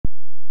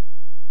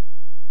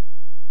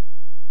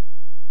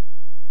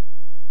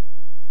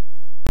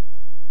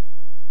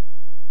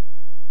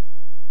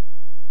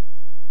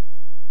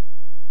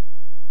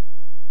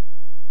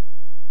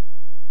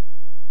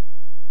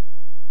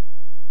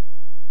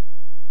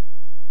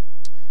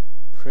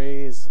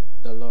Praise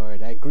the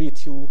Lord. I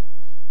greet you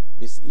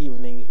this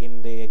evening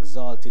in the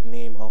exalted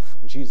name of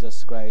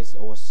Jesus Christ,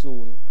 our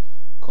soon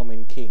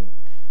coming King.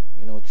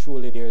 You know,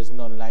 truly there is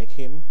none like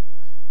him,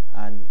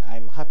 and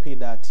I'm happy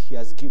that he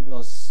has given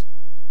us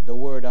the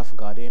word of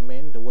God.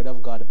 Amen. The word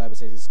of God, the Bible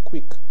says, is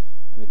quick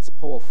and it's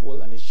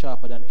powerful and it's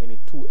sharper than any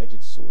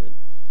two-edged sword.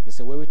 He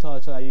said, wherewithal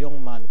shall a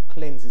young man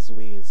cleanse his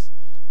ways,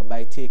 but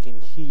by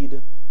taking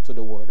heed to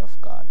the word of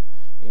God.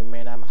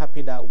 Amen. I'm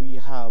happy that we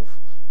have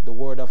the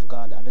word of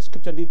God, and the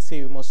scripture did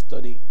say we must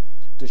study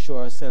to show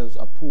ourselves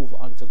approved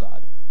unto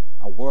God,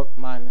 a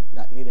workman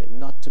that needed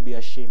not to be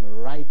ashamed,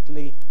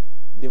 rightly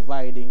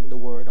dividing the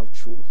word of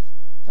truth.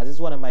 That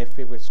is one of my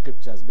favorite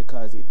scriptures,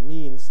 because it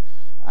means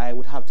I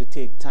would have to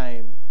take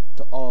time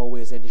to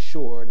always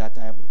ensure that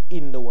I am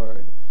in the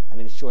word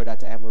and ensure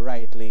that I am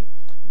rightly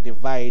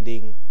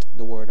dividing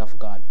the word of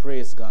God.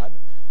 Praise God.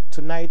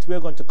 Tonight we're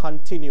going to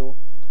continue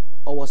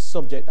our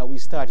subject that we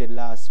started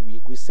last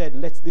week. We said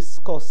let's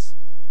discuss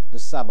the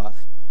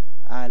Sabbath,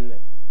 and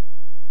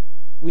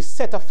we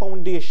set a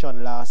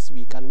foundation last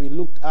week, and we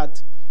looked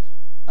at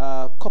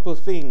a couple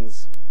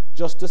things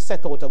just to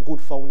set out a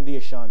good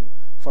foundation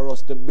for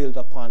us to build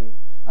upon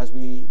as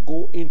we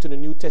go into the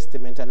New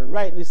Testament and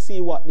rightly see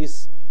what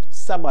this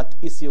Sabbath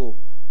issue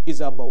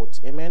is about.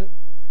 Amen.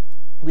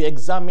 We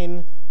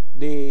examine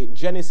the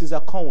Genesis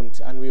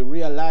account, and we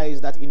realize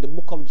that in the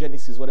book of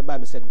Genesis, where the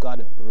Bible said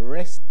God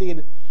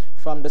rested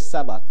from the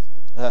Sabbath,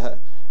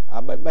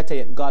 better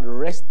yet, God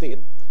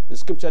rested. The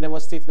scripture never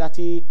states that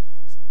he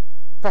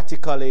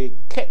practically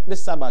kept the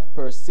Sabbath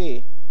per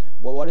se,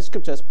 but what the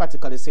scripture is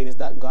practically saying is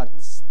that God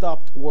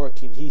stopped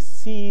working. He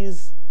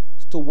ceased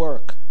to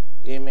work.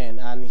 Amen.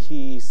 And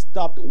he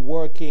stopped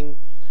working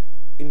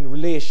in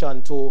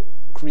relation to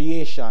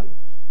creation.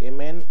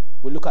 Amen.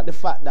 We look at the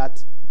fact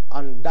that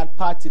on that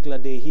particular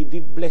day, he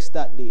did bless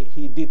that day.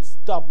 He did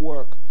stop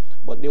work,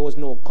 but there was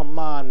no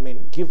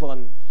commandment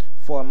given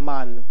for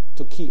man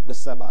to keep the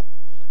Sabbath.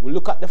 We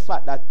look at the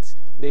fact that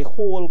the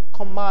whole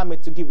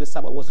commandment to give the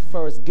Sabbath was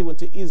first given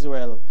to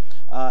Israel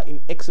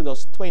in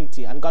Exodus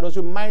 20. And God was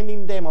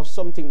reminding them of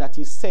something that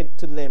he said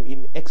to them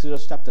in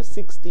Exodus chapter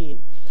 16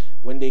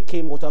 when they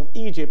came out of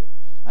Egypt,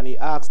 and he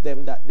asked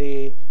them that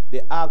they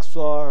asked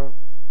for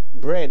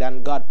bread,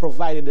 and God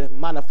provided the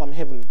manna from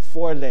heaven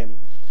for them.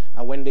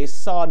 And when they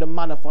saw the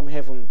manna from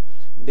heaven,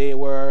 they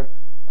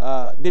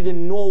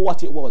didn't know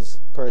what it was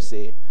per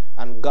se,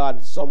 and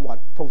God somewhat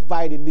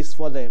provided this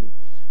for them.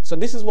 So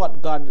this is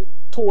what God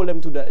told them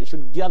to do. They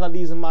should gather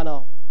these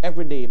manna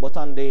every day, but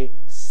on the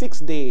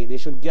sixth day they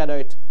should gather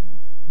it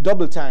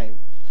double time,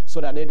 so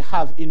that they'd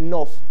have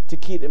enough to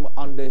keep them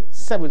on the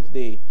seventh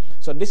day.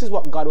 So this is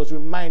what God was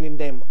reminding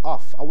them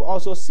of. I will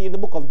also see in the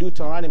book of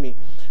Deuteronomy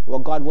where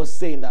God was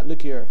saying that,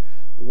 look here,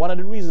 one of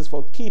the reasons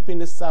for keeping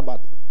the Sabbath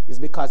is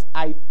because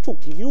I took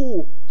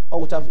you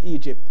out of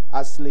Egypt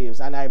as slaves,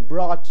 and I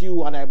brought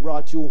you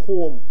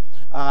home,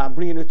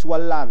 bringing you to a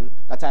land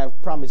that I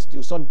have promised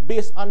you. So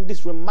based on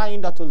this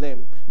reminder to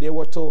them, they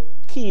were to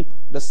keep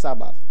the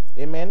Sabbath.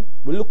 Amen.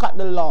 We look at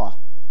the law.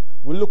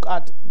 We look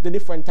at the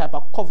different type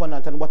of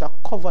covenant and what a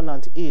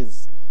covenant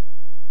is.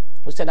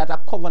 We said that a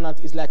covenant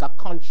is like a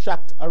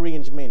contract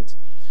arrangement.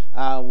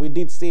 We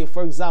did say,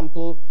 for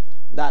example,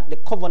 that the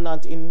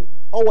covenant in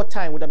our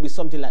time would be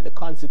something like the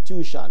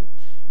Constitution,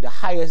 the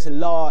highest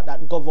law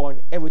that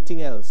governed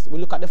everything else. We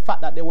look at the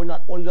fact that they were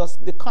not only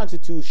just the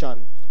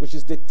Constitution, which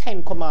is the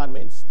 10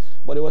 commandments,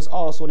 but it was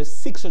also the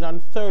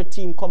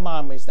 613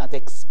 commandments that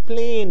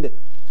explained,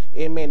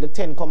 amen, the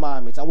 10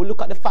 commandments. And we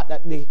look at the fact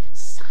that the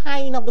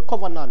sign of the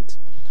covenant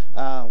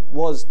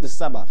was the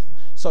Sabbath.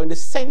 So in the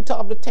center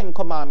of the 10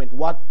 commandments,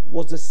 what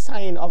was the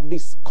sign of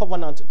this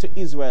covenant to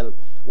Israel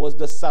was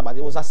the Sabbath.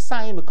 It was a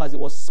sign because it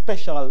was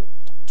special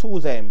to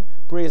them.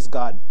 Praise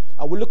God.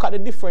 And we look at the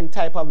different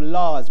type of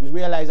laws. We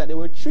realize that there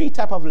were 3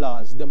 types of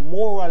laws. The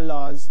moral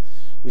laws.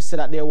 We said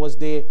that there was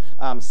the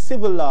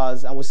civil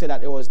laws, and we said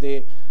that there was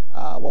the,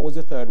 what was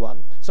the third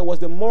one? So it was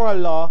the moral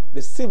law,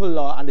 the civil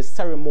law, and the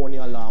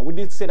ceremonial law. We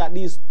did say that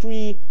these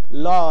 3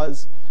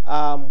 laws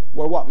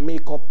were what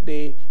make up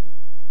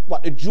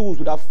what the Jews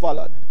would have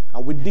followed.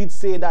 And we did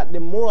say that the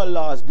moral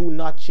laws do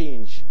not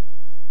change,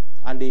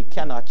 and they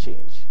cannot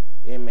change.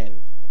 Amen.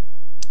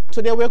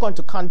 Today we're going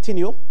to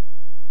continue,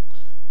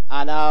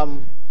 and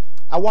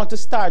I want to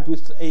start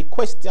with a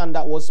question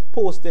that was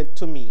posted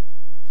to me.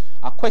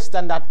 A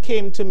question that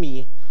came to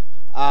me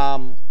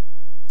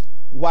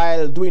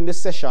while doing the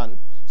session.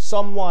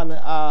 Someone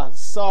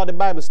saw the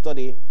Bible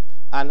study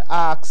and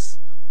asked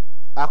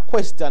a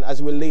question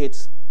as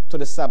relates to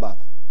the Sabbath.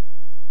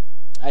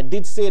 I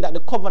did say that the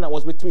covenant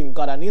was between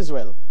God and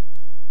Israel.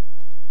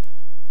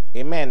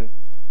 Amen.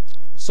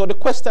 So the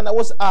question that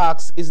was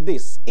asked is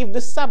this: if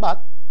the Sabbath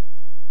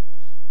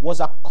was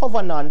a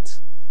covenant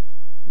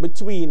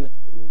between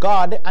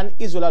God and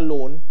Israel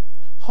alone,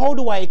 how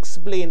do I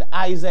explain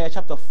Isaiah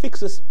chapter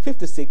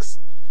 56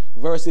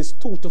 verses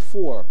 2 to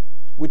 4,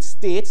 which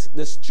states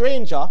the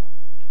stranger,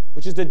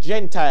 which is the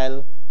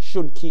Gentile,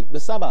 should keep the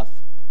Sabbath?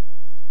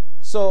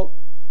 So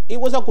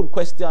it was a good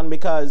question,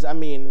 because I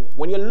mean,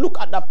 when you look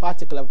at that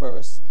particular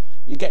verse,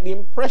 you get the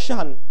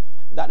impression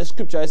that the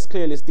scripture is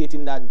clearly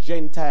stating that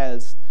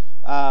Gentiles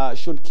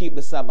should keep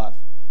the Sabbath.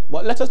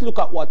 But let us look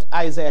at what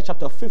Isaiah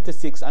chapter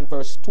 56 and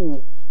verse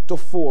 2 to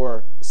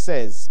 4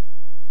 says.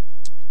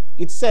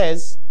 It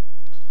says,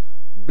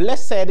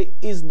 "Blessed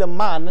is the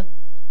man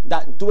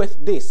that doeth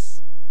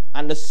this,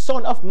 and the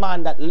Son of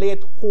Man that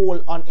layeth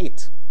hold on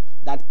it,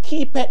 that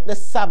keepeth the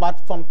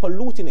Sabbath from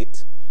polluting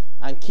it,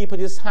 and keepeth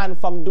his hand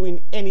from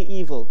doing any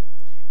evil.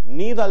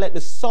 Neither let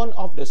the son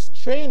of the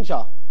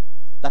stranger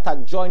that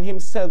hath joined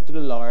himself to the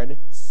Lord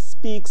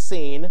speak,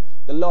 saying,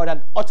 The Lord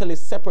hath utterly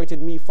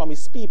separated me from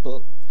his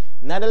people.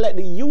 Neither let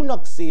the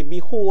eunuch say,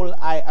 Behold,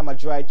 I am a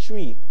dry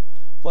tree.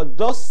 For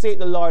thus saith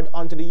the Lord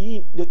unto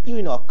the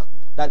eunuch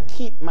that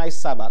keep my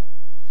Sabbath,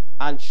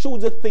 and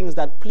choose the things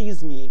that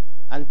please me,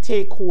 and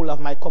take hold of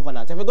my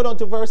covenant." If we go down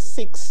to verse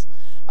 6,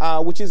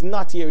 which is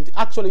not here, it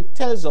actually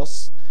tells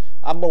us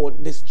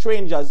about the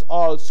strangers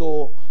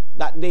also,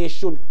 that they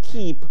should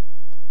keep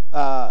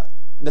the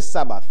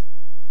Sabbath.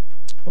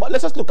 But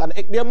let's just look at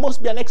it. There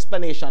must be an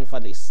explanation for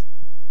this.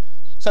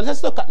 So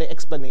let's look at the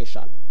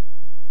explanation.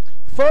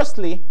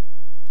 Firstly,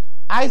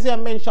 Isaiah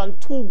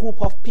mentioned two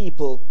groups of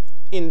people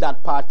in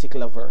that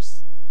particular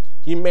verse.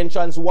 He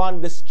mentions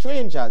one, the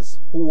strangers,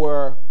 who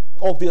were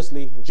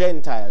obviously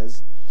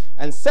Gentiles,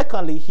 and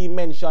secondly, he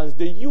mentions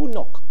the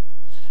eunuch.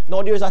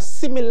 Now, there's a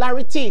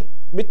similarity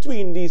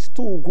between these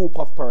two groups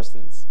of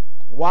persons.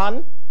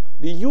 One,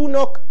 the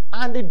eunuch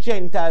and the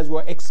Gentiles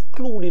were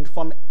excluded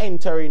from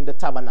entering the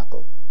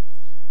tabernacle.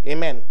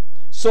 Amen.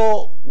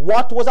 So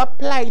what was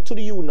applied to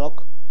the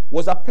eunuch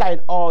was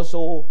applied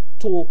also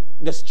to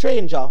the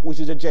stranger, which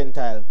is a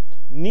Gentile.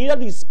 Neither of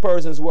these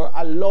persons were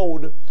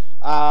allowed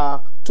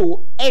to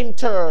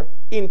enter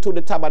into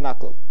the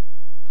tabernacle.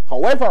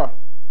 However,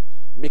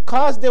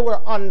 because they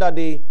were under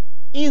the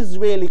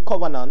Israeli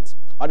covenant,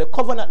 or the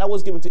covenant that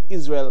was given to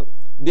Israel,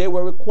 they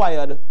were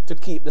required to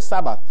keep the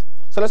Sabbath.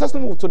 So let's just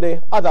move to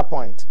the other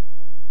point.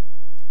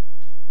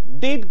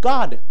 Did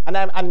God,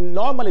 and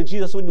normally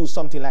Jesus would do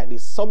something like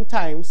this.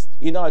 Sometimes,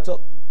 in order to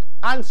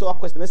answer a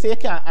question, they say you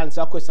can't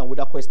answer a question with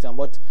a question,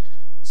 but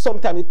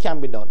sometimes it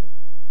can be done.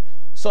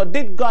 So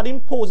did God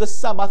impose a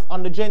Sabbath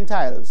on the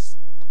Gentiles?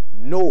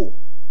 No.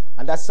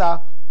 And that's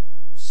a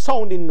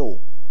sounding no.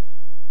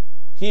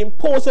 He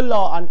imposed a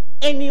law on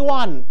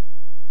anyone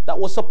that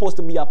was supposed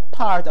to be a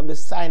part of the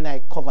Sinai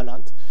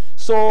covenant.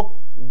 So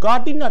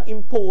God did not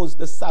impose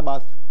the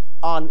Sabbath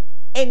on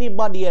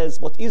anybody else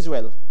but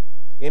Israel.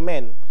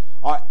 Amen.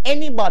 Or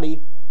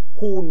anybody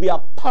who would be a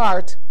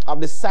part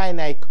of the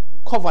Sinai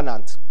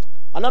covenant.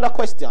 Another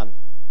question.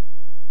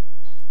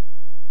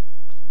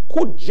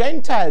 Could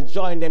Gentiles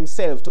join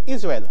themselves to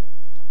Israel?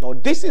 Now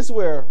this is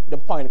where the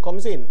point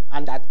comes in,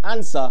 and that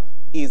answer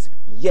is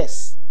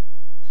yes.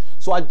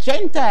 So a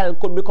Gentile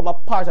could become a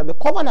part of the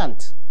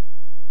covenant.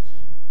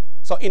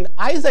 So in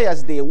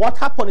Isaiah's day, what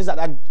happened is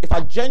that if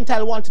a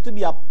Gentile wanted to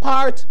be a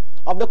part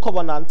of the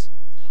covenant,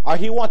 or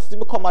he wanted to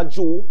become a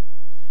Jew,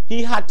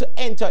 he had to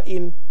enter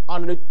in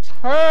on the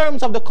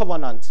terms of the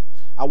covenant.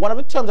 And one of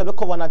the terms of the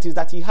covenant is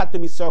that he had to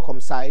be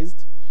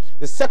circumcised.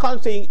 The second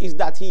thing is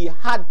that he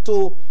had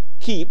to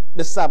keep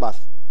the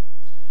Sabbath.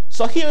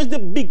 So here's the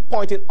big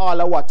point in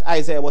all of what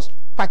Isaiah was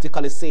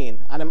practically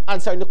saying. And I'm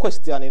answering the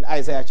question in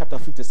Isaiah chapter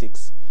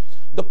 56.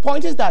 The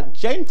point is that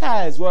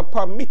Gentiles were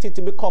permitted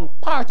to become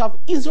part of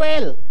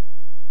Israel.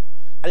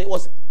 And it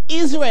was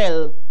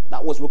Israel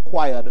that was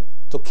required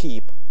to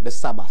keep the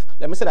Sabbath.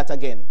 Let me say that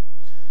again.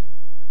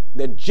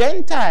 The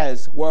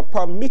Gentiles were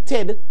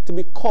permitted to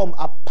become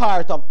a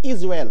part of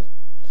Israel.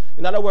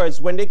 In other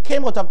words, when they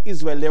came out of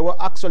Israel, there were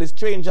actually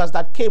strangers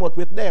that came out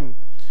with them.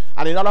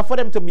 And in order for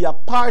them to be a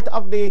part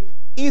of the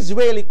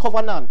Israeli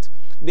covenant,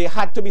 they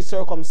had to be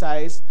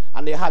circumcised,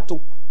 and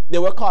they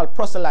were called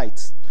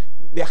proselytes.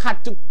 They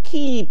had to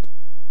keep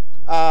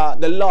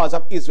the laws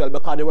of Israel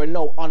because they were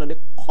now under the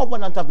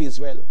covenant of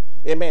Israel.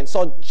 Amen.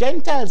 So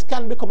Gentiles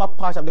can become a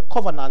part of the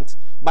covenant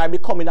by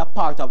becoming a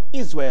part of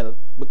Israel.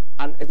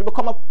 And if you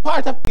become a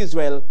part of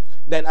Israel,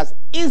 then as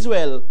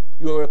Israel,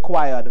 you are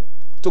required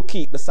to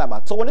keep the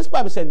Sabbath. So when this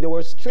Bible said there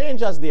were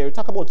strangers there, we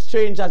talk about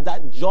strangers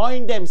that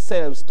joined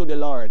themselves to the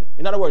Lord.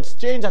 In other words,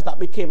 strangers that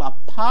became a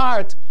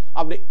part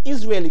of the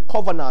Israeli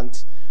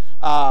covenant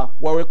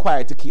were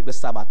required to keep the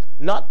Sabbath,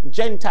 not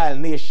Gentile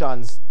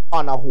nations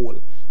on a whole.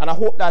 And I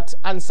hope that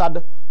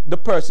answered the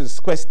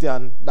person's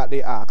question that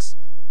they asked.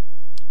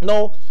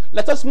 Now,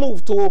 let us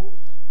move to,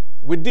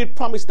 we did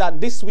promise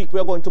that this week we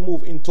are going to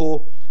move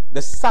into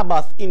the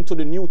Sabbath into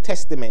the New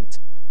Testament.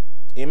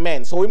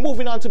 Amen. So we're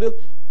moving on to the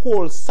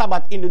whole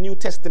Sabbath in the New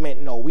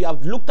Testament now. We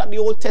have looked at the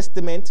Old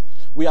Testament.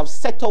 We have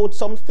set out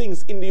some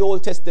things in the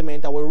Old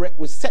Testament, and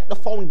we set the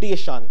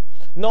foundation.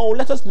 Now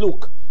let us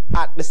look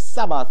at the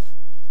Sabbath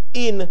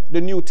in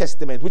the New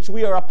Testament, which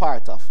we are a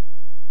part of.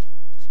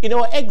 In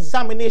our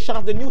examination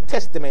of the New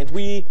Testament,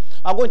 we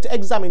are going to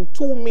examine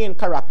two main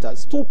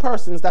characters, two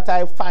persons that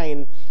I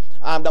find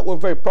that were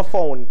very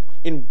profound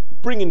in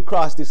bringing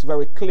across this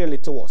very clearly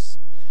to us.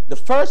 The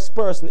first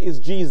person is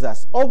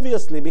Jesus,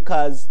 obviously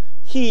because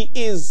he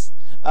is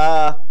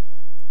the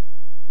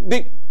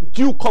the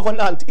new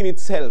covenant in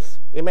itself.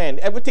 Amen.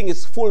 Everything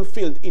is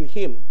fulfilled in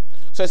him.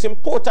 So it's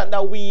important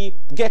that we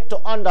get to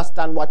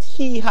understand what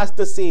he has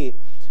to say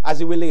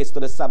as it relates to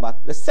the Sabbath.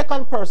 The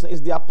second person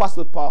is the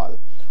Apostle Paul,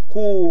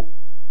 who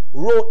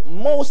wrote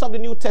most of the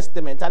New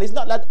Testament. And it's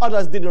not that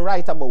others didn't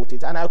write about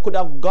it. And I could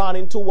have gone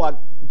into what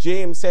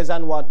James says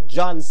and what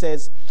John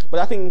says.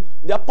 But I think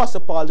the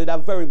Apostle Paul did a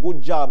very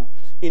good job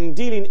in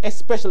dealing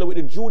especially with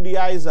the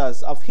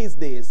Judaizers of his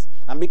days.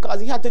 And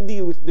because he had to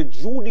deal with the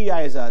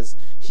Judaizers,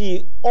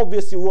 he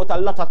obviously wrote a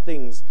lot of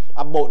things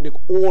about the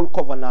Old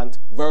Covenant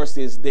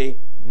versus the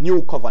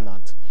New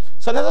Covenant.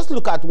 So let us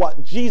look at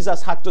what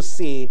Jesus had to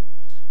say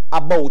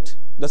about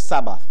the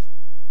Sabbath.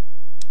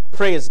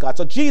 Praise God.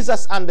 So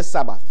Jesus and the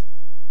Sabbath.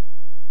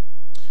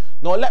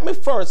 Now let me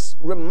first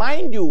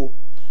remind you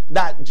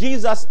that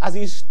Jesus, as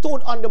he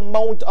stood on the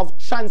Mount of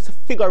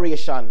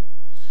Transfiguration,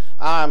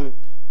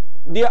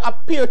 there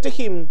appeared to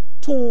him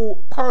two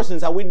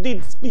persons, and we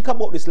did speak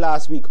about this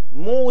last week,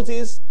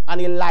 Moses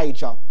and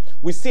Elijah.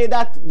 We say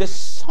that the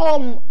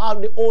sum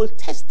of the Old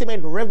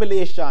Testament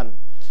revelation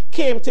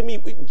came to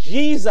meet with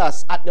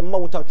Jesus at the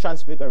Mount of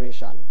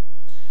Transfiguration.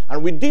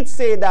 And we did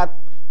say that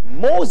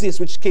Moses,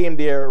 which came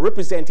there,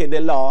 represented the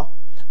law,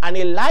 and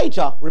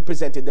Elijah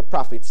represented the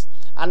prophets.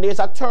 And there's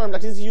a term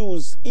that is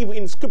used even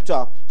in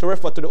scripture to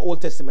refer to the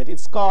Old Testament.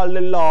 It's called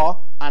the law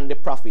and the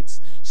prophets.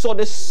 So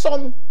the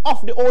sum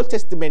of the Old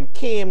Testament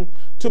came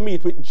to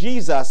meet with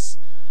Jesus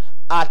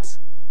at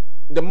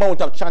the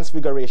Mount of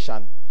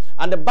Transfiguration.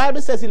 And the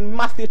Bible says in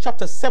Matthew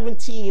chapter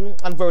 17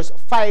 and verse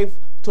 5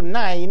 to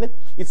 9,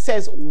 it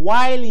says,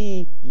 while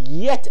he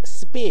yet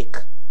spake,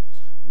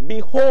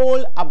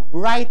 behold, a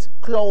bright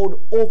cloud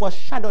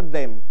overshadowed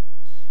them.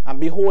 And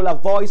behold, a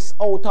voice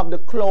out of the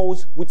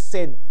clouds which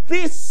said,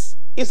 this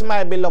is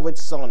my beloved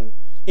Son,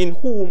 in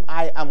whom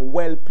I am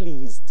well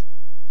pleased.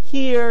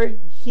 Hear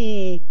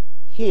ye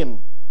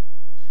him.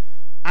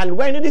 And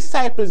when the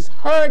disciples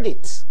heard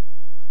it,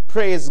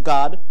 praise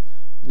God,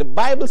 the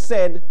Bible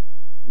said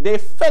they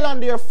fell on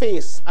their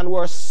face and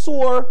were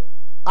sore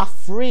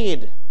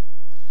afraid.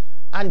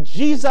 And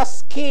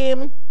Jesus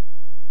came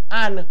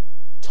and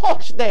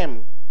touched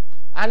them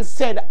and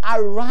said,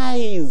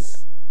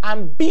 arise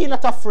and be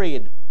not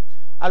afraid.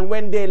 And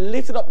when they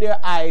lifted up their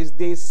eyes,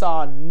 they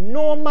saw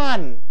no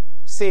man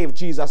save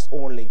Jesus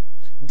only.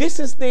 This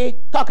is the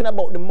talking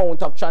about the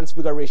Mount of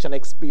Transfiguration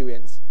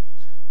experience.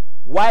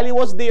 While he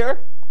was there,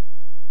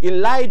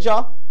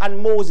 Elijah and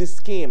Moses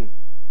came.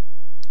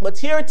 But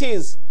here it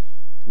is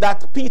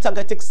that Peter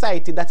got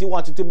excited that he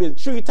wanted to build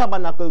 3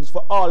 tabernacles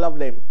for all of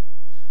them.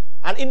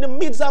 And in the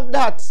midst of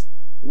that,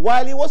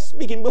 while he was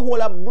speaking,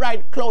 behold, a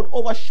bright cloud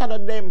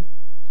overshadowed them.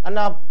 And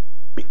a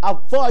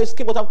voice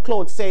came out of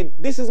cloud, said,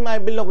 this is my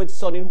beloved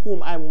Son, in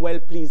whom I am well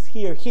pleased.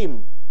 Hear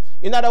him.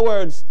 In other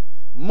words,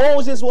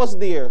 Moses was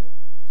there.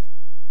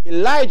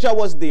 Elijah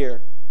was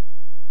there.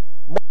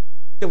 But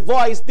the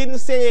voice didn't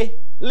say,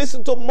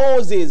 listen to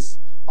Moses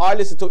or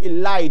listen to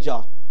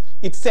Elijah.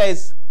 It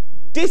says,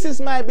 this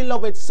is my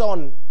beloved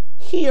Son.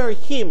 Hear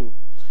him.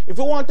 If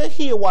you want to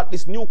hear what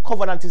this new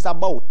covenant is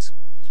about,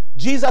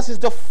 Jesus is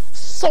the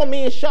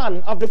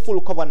summation of the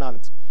full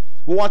covenant.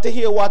 We want to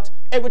hear what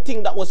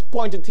everything that was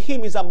pointed to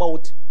him is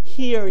about.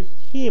 Hear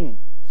him.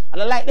 And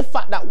I like the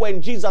fact that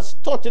when Jesus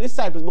touched the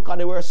disciples, because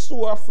they were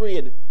so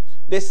afraid,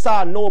 they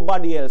saw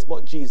nobody else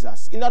but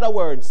Jesus. In other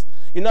words,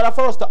 in order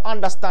for us to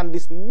understand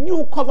this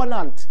new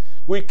covenant,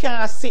 we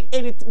can't see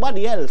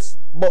anybody else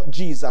but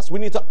Jesus. We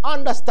need to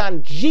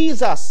understand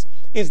Jesus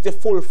is the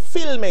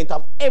fulfillment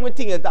of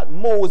everything that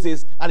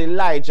Moses and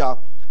Elijah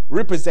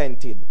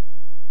represented.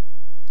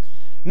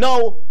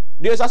 Now,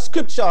 there's a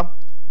scripture,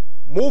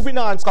 moving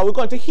on, because we're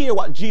going to hear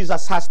what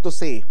Jesus has to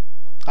say.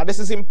 And this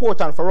is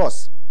important for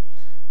us.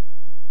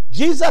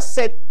 Jesus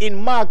said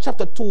in Mark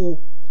chapter 2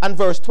 and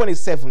verse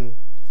 27,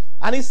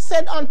 and he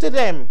said unto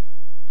them,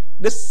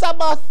 the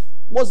Sabbath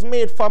was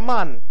made for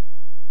man,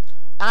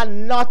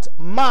 and not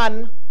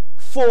man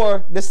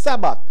for the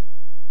Sabbath.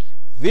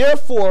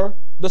 Therefore,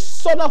 the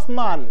Son of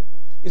Man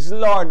is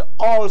Lord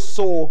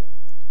also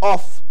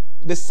of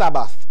the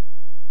Sabbath.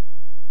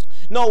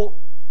 Now,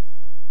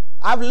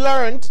 I've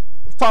learned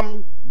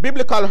from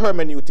biblical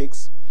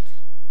hermeneutics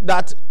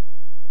that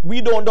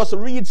we don't just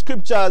read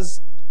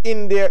scriptures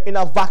in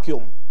a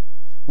vacuum.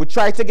 We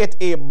try to get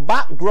a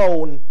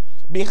background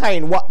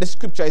behind what the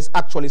scripture is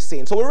actually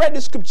saying. So we read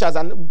the scriptures,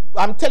 and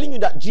I'm telling you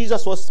that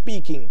Jesus was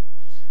speaking,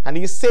 and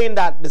he's saying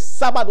that the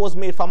Sabbath was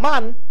made for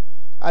man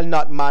and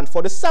not man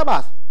for the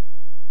Sabbath.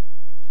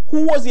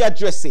 Who was he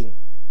addressing?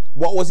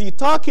 What was he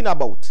talking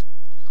about?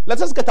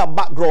 Let us get a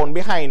background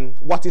behind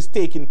what is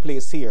taking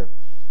place here.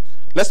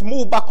 Let's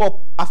move back up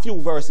a few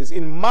verses.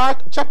 In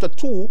Mark chapter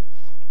 2,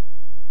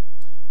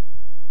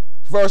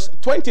 verse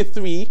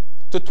 23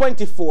 to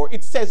 24,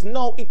 it says,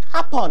 now it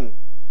happened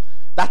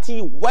that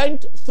he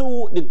went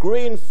through the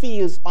grain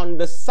fields on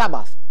the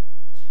Sabbath.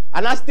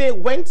 And as they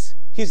went,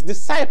 his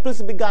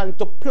disciples began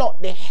to pluck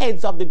the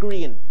heads of the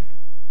grain.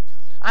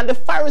 And the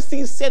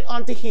Pharisees said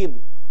unto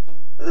him,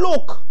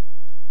 look,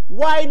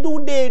 why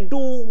do they do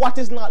what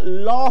is not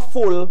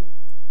lawful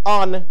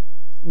on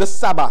the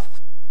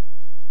Sabbath.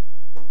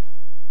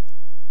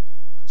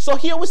 So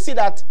here we see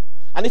that,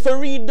 and if you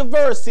read the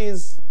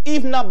verses,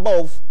 even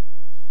above,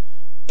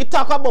 it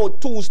talk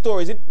about two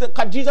stories.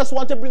 Because Jesus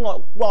wants to bring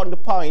out the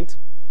point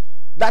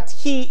that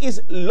he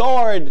is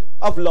Lord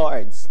of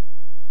Lords.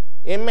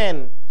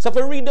 Amen. So if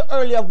you read the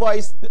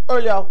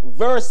earlier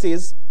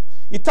verses,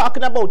 you're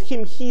talking about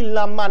him healing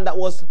a man that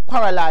was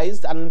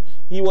paralyzed, and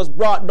he was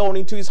brought down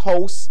into his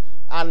house,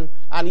 and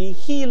he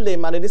healed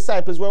him, and the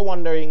disciples were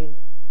wondering,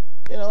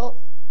 you know.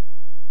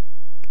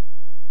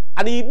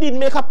 And he did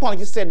make a point.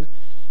 He said,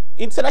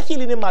 instead of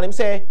healing the man, he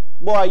said,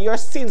 boy, your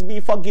sins be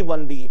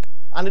forgiven thee.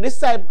 And the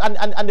disciples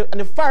and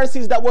the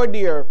Pharisees that were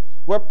there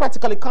were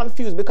practically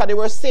confused, because they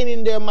were saying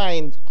in their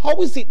mind,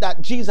 how is it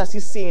that Jesus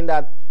is saying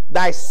that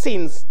thy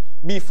sins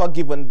be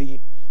forgiven thee?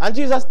 And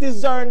Jesus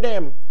discerned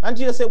them. And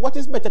Jesus said, what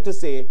is better to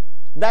say?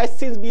 Thy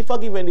sins be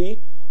forgiven thee,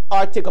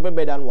 or take up your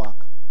bed and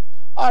walk?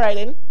 All right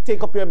then,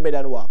 take up your bed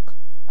and walk.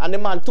 And the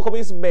man took up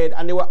his bed,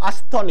 and they were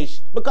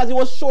astonished, because he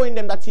was showing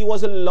them that he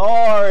was a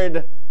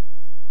Lord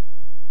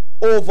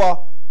over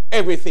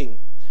everything.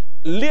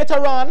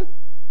 Later on,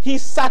 he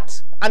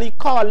sat and he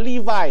called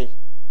Levi,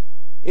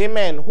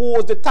 amen, who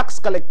was the tax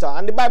collector.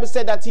 And the Bible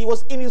said that he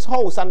was in his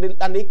house, and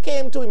they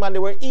came to him, and they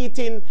were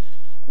eating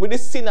with the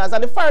sinners.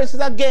 And the Pharisees,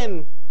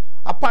 again,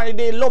 apparently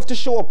they love to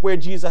show up where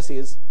Jesus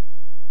is.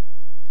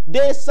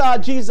 They saw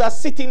Jesus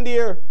sitting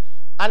there,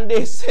 and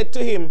they said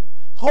to him,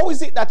 how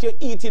is it that you're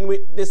eating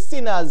with the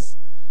sinners,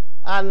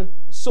 and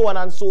so on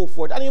and so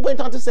forth? And he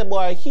went on to say,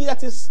 boy, he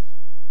that is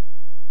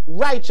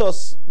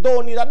righteous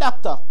don't need a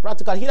doctor.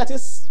 Practically, he that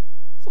is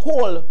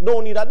whole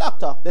don't need a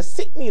doctor. The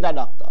sick need a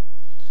doctor.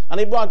 And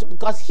he brought,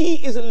 because he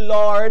is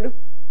Lord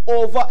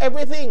over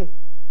everything.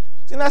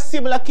 So in a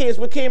similar case,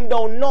 we came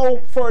down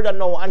no further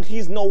now, and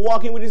he's now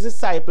walking with his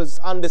disciples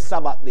on the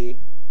Sabbath day.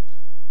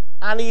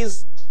 And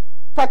he's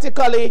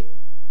practically,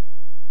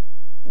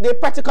 they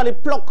practically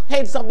pluck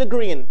heads of the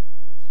grain.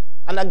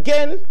 And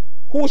again,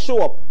 who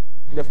show up?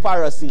 The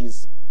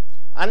Pharisees.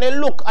 And they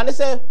look and they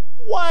say,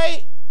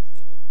 why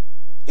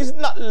is it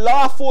not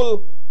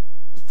lawful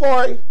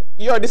for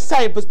your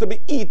disciples to be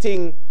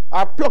eating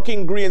or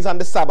plucking grains on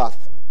the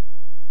Sabbath?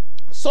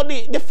 So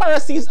the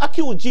Pharisees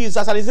accuse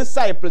Jesus and his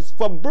disciples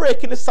for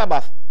breaking the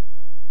Sabbath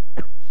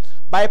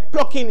by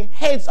plucking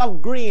heads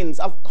of grains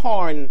of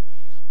corn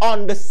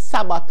on the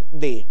Sabbath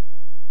day.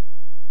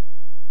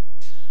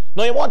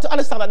 Now you want to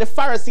understand that the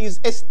Pharisees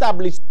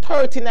established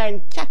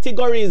 39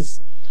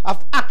 categories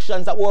of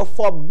actions that were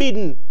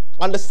forbidden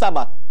on the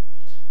Sabbath.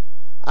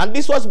 And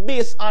this was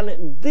based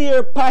on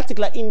their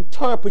particular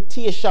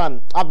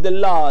interpretation of the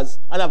laws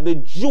and of the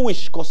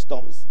Jewish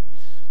customs.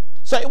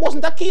 So it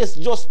wasn't a case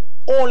just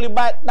only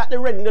by that they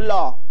read in the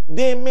law.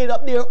 They made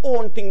up their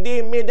own thing.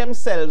 They made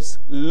themselves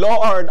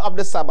Lord of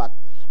the Sabbath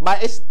by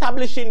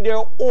establishing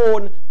their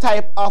own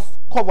type of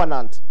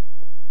covenant.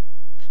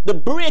 The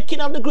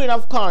breaking of the grain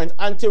of corn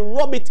and to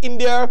rub it in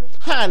their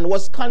hand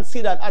was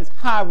considered as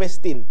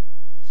harvesting.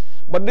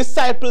 But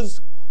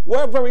disciples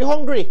were very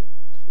hungry.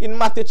 In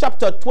Matthew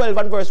chapter 12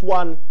 and verse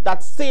 1,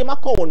 that same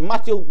account,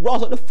 Matthew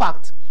brought up the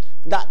fact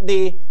that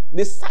the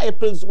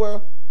disciples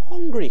were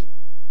hungry.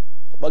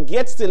 But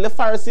yet still, the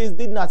Pharisees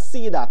did not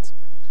see that.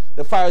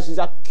 The Pharisees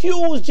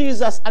accused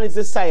Jesus and his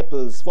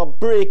disciples for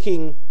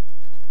breaking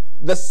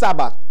the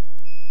Sabbath.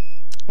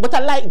 But I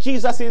like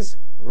Jesus'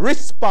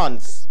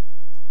 response.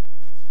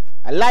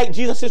 I like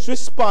Jesus'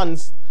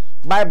 response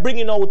by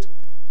bringing out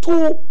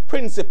two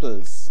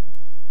principles.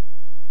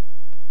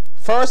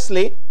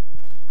 Firstly,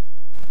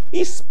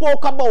 he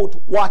spoke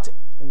about what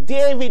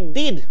David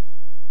did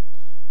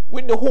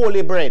with the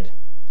holy bread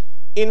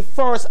in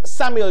 1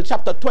 Samuel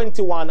chapter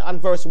 21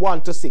 and verse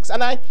 1 to 6.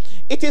 And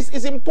it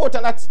is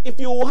important that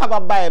if you have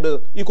a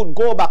Bible, you could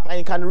go back and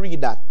you can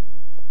read that.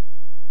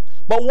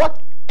 But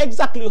what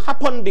exactly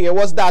happened there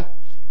was that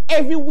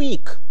every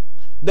week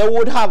they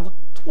would have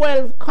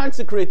 12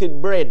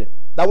 consecrated bread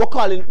that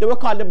they were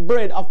called the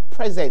bread of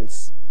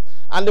presence.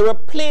 And they were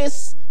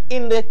placed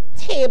in the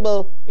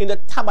table in the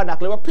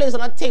tabernacle. They were placed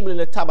on a table in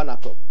the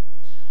tabernacle.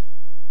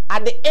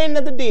 At the end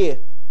of the day,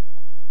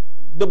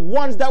 the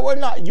ones that were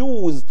not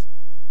used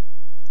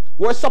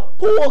were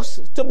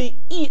supposed to be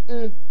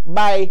eaten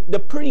by the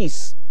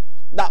priests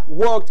that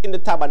worked in the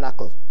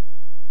tabernacle.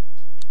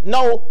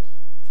 Now,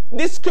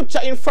 this scripture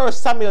in 1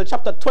 Samuel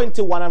chapter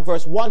 21 and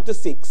verse 1 to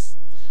 6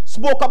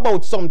 spoke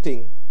about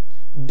something.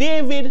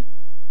 David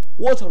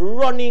was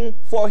running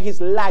for his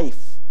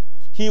life.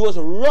 He was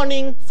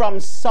running from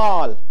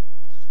Saul,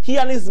 he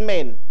and his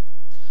men.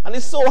 And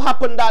it so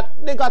happened that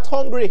they got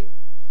hungry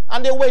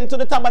and they went to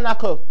the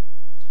tabernacle.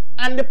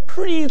 And the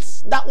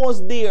priest that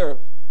was there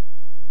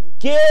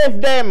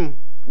gave them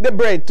the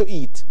bread to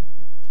eat.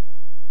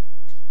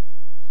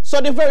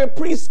 So the very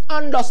priest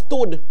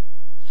understood.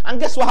 And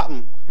guess what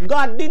happened?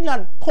 God did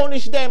not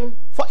punish them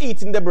for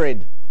eating the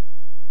bread,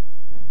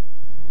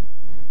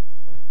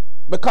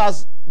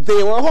 because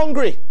they were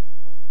hungry.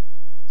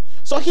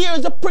 So here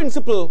is the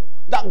principle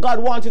that God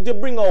wanted to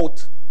bring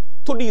out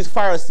to these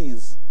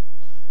Pharisees.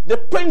 The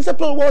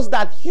principle was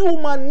that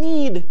human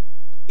need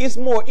is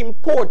more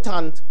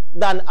important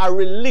than a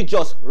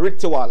religious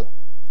ritual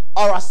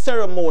or a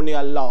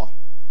ceremonial law.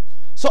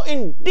 So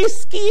in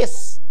this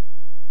case,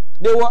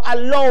 they were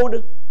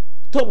allowed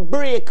to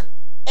break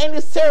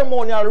any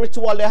ceremonial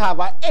ritual they have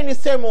or any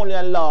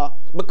ceremonial law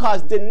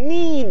because the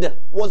need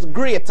was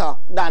greater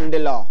than the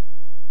law.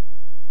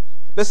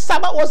 The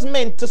Sabbath was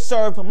meant to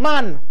serve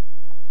man.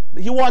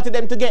 He wanted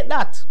them to get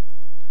that.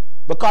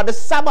 Because the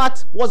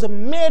Sabbath was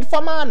made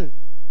for man.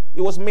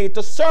 It was made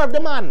to serve the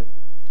man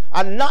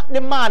and not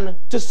the man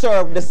to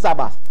serve the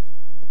Sabbath.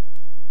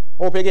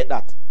 Hope you get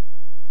that.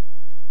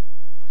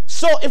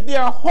 So if they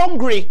are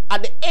hungry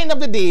at the end of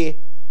the day,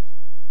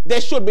 they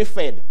should be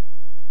fed.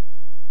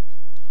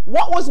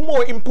 What was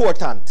more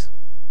important?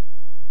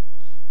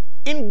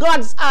 In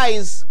God's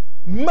eyes,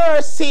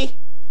 mercy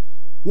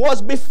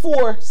was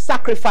before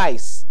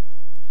sacrifice.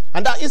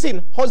 And that is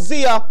in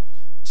Hosea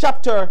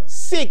chapter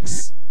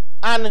 6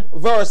 and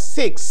verse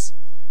 6.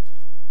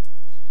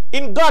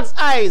 In God's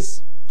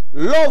eyes,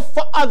 love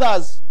for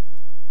others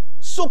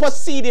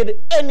superseded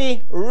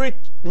any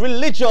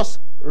religious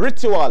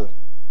ritual.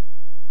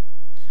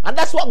 And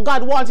that's what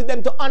God wanted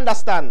them to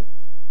understand.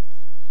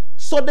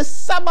 So the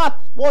Sabbath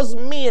was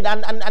made,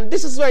 and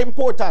this is very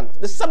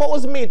important, the Sabbath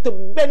was made to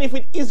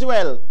benefit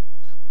Israel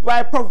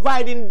by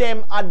providing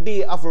them a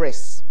day of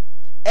rest.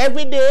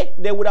 Every day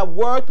they would have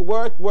worked,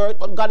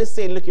 but God is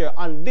saying, look here,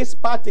 on this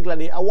particular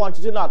day, I want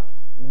you to not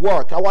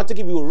work. I want to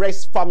give you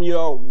rest from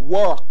your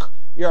work,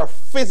 your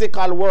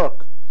physical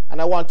work.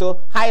 And I want to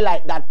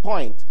highlight that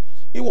point.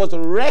 It was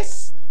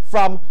rest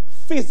from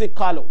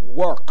physical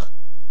work.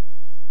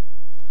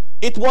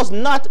 It was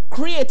not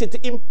created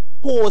to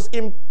impose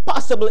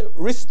impossible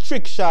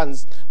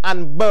restrictions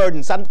and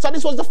burdens. And so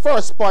this was the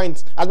first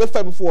point, as we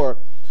said before.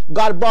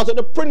 God brought up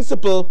the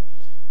principle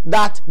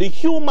that the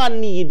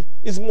human need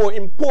is more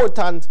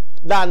important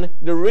than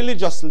the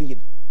religious need.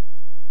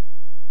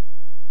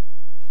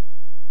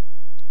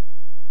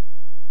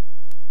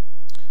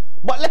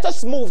 But let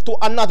us move to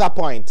another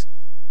point.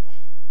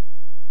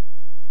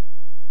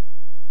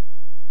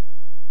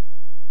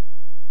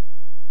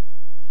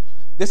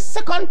 The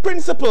second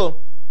principle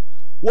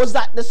was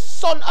that the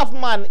Son of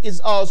Man is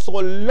also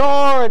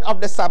Lord of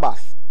the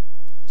Sabbath.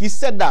 He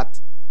said that.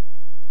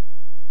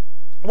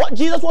 What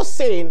Jesus was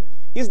saying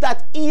is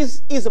that he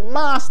is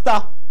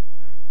master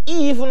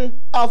even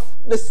of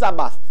the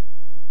Sabbath.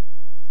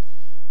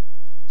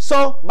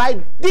 So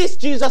by this,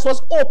 Jesus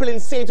was openly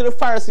saying to the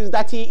Pharisees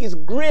that he is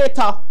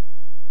greater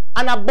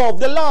and above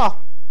the law.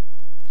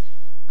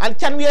 And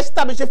can we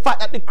establish the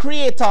fact that the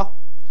Creator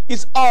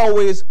is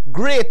always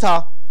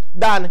greater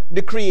than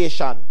the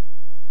creation?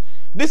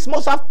 This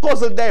must have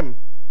puzzled them,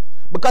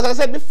 because as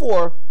I said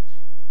before,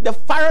 the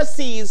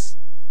Pharisees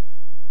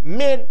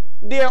made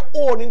their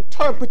own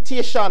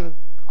interpretation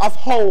of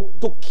how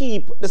to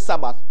keep the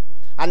Sabbath,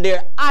 and they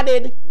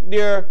added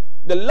the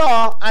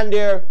law and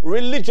their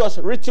religious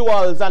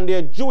rituals and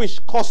their Jewish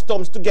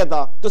customs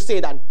together to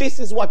say that this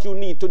is what you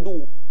need to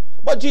do.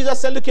 But Jesus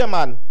said, look here,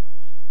 man,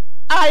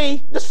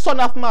 I, the Son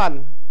of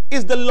Man,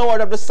 is the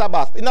Lord of the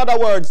Sabbath. In other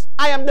words,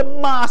 I am the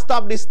master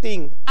of this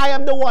thing. I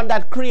am the one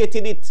that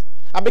created it.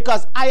 And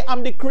because I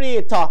am the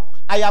creator,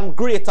 I am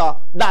greater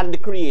than the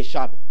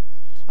creation.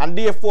 And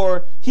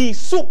therefore, he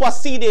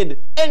superseded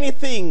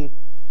anything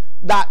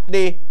that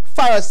the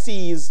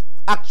Pharisees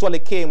actually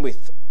came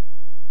with.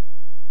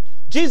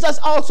 Jesus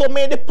also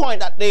made the point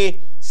that the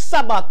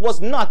Sabbath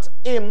was not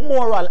a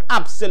moral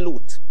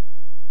absolute.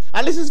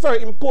 And this is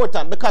very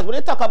important, because when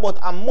you talk about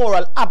a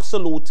moral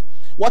absolute,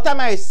 what am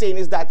I saying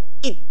is that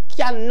it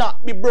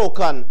cannot be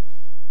broken.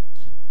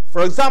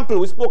 For example,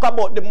 we spoke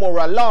about the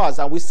moral laws,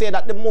 and we say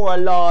that the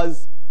moral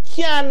laws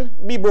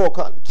cannot be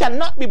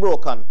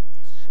broken.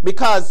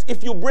 Because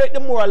if you break the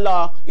moral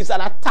law, it's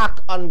an attack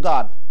on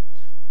God,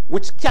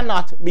 which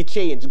cannot be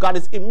changed. God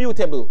is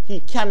immutable. He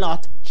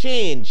cannot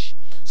change.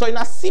 So in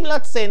a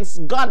similar sense,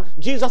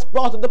 Jesus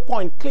brought up the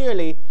point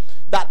clearly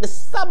that the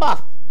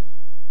Sabbath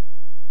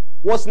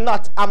was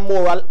not a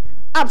moral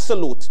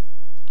absolute,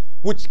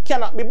 which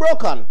cannot be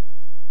broken.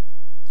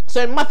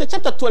 So in Matthew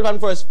chapter 12 and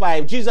verse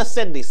 5, Jesus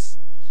said this,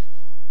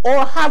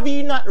 or have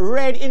ye not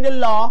read in the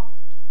law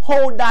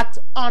how that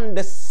on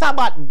the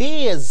Sabbath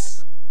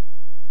days,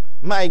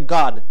 my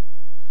God,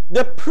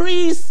 the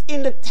priests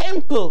in the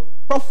temple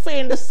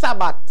profane the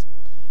Sabbath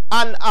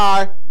and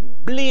are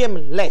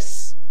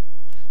blameless.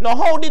 Now,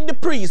 how did the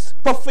priests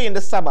profane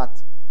the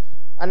Sabbath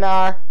and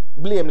are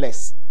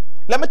blameless?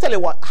 Let me tell you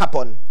what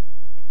happened.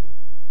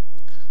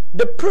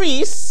 The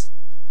priests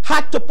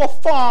had to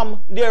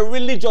perform their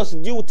religious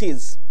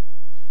duties,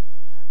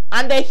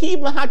 and they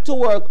even had to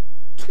work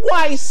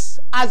twice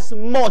as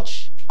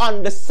much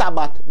on the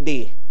Sabbath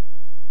day.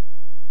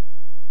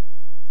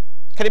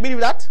 Can you believe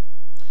that?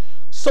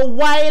 So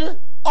while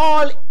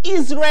all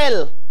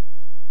Israel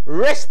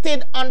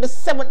rested on the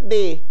seventh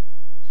day,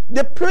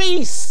 the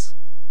priests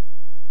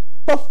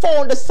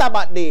performed the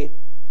Sabbath day.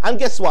 And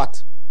guess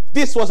what?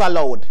 This was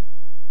allowed.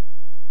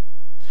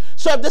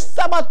 So if the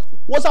Sabbath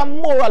was a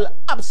moral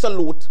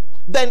absolute,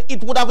 then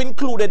it would have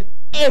included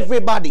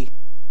everybody.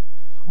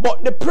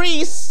 But the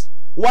priests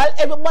while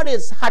everybody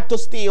had to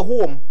stay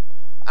home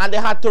and they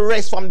had to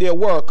rest from their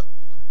work,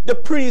 the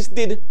priests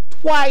did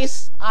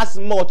twice as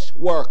much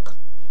work.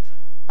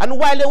 And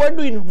while they were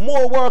doing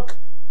more work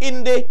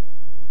in the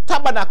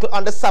tabernacle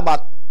on the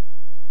Sabbath,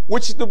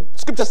 which the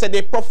scripture said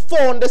they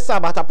profaned the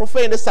Sabbath or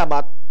profaned the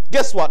Sabbath,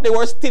 guess what? They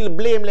were still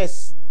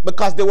blameless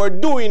because they were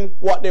doing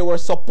what they were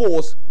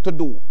supposed to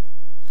do.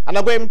 And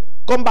I'm going to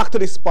come back to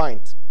this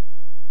point.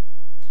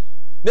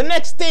 The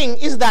next thing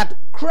is that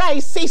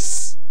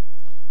crisis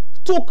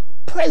took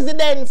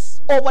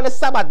precedence over the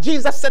Sabbath.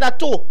 Jesus said that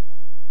too.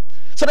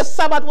 So the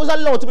Sabbath was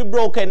allowed to be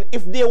broken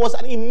if there was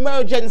an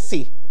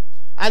emergency.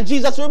 And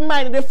Jesus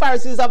reminded the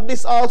Pharisees of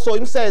this also.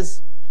 He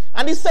says,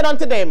 and he said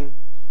unto them,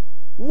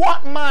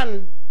 what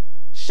man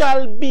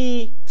shall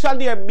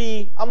there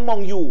be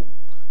among you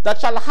that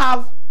shall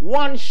have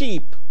one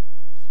sheep,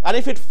 and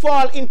if it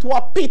fall into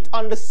a pit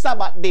on the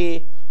Sabbath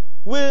day,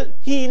 will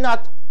he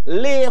not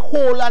lay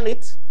hold on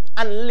it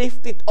and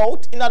lift it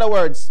out? In other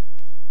words,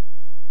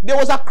 there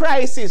was a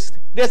crisis,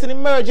 there's an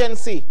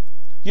emergency.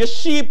 Your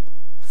sheep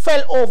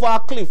fell over a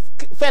cliff,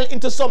 fell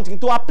into something,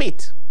 to a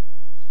pit.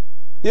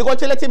 You're going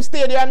to let him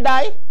stay there and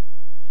die?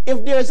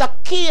 If there's a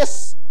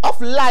case of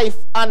life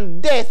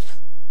and death,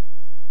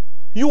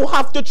 you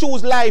have to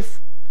choose life.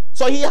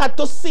 So he had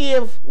to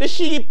save the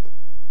sheep.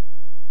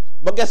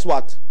 But guess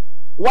what?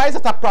 Why is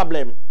that a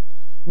problem?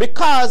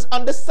 Because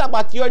on the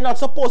Sabbath, you're not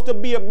supposed to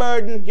be a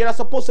burden. You're not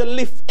supposed to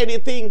lift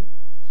anything.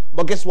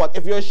 But guess what?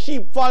 If your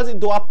sheep falls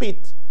into a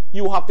pit,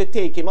 you have to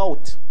take him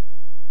out.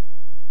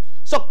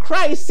 So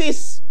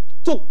crisis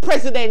took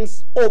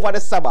precedence over the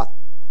Sabbath.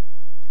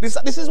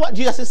 This is what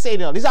Jesus is saying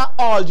now. These are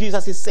all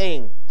Jesus is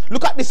saying.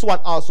 Look at this one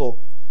also.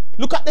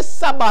 Look at the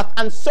Sabbath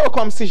and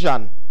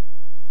circumcision.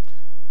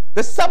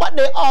 The Sabbath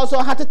day also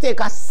had to take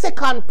a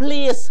second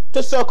place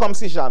to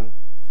circumcision,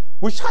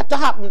 which had to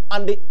happen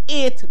on the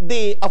 8th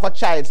day of a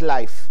child's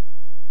life.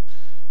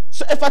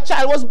 So if a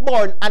child was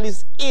born and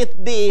his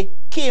 8th day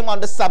came on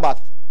the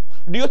Sabbath,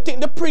 do you think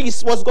the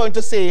priest was going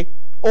to say,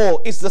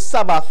 oh, it's the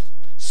Sabbath,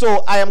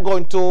 so I am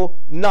going to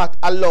not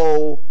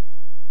allow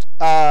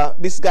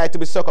this guy to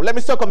be circumcised? Let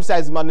me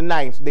circumcise him on the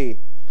 9th day,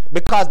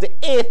 because the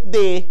 8th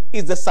day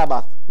is the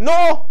Sabbath.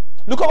 No,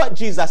 look at what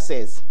Jesus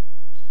says.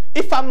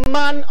 If a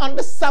man on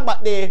the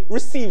Sabbath day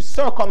receives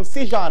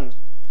circumcision,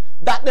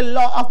 that the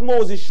law of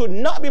Moses should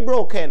not be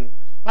broken,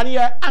 and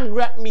you're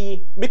angry at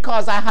me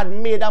because I had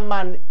made a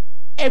man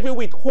every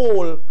whit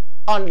whole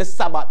on the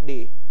Sabbath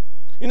day.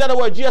 In other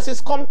words, Jesus is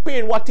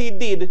comparing what he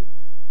did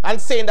and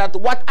saying that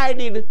what I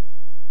did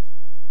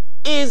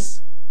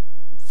is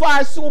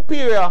far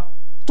superior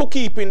to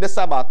keeping the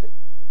Sabbath.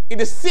 In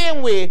the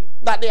same way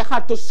that they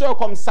had to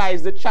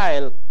circumcise the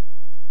child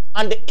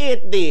on the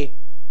 8th day,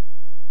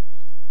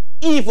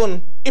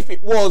 even if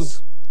it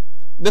was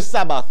the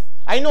Sabbath.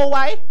 I know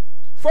why.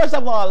 First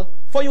of all,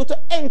 for you to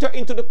enter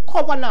into the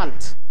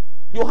covenant,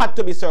 you had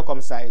to be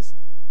circumcised.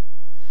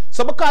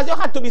 So because you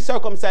had to be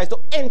circumcised to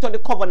enter the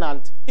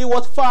covenant, it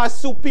was far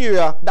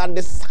superior than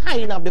the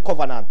sign of the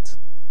covenant.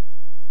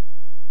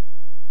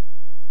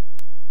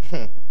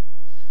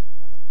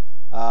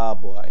 Ah,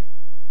 boy.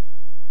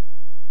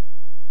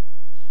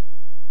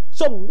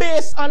 So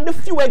based on the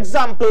few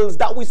examples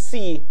that we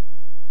see,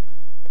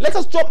 let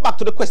us jump back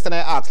to the question I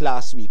asked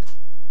last week.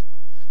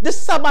 The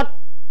Sabbath,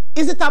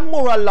 is it a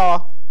moral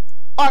law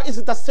or is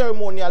it a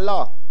ceremonial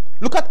law?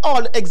 Look at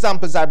all the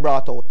examples I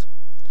brought out.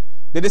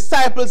 The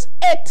disciples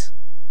ate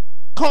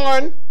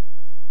corn,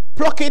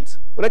 pluck it,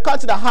 what they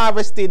consider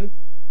harvesting,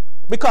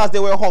 because they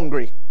were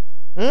hungry.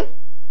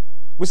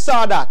 We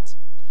saw that.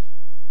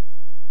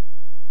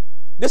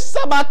 The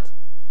Sabbath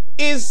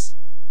is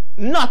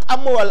not a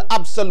moral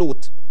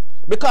absolute,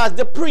 because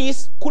the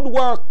priest could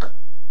work.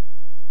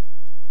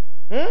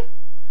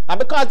 And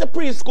because the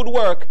priest could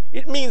work,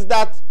 it means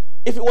that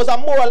if it was a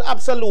moral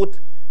absolute,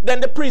 then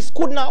the priest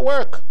could not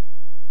work.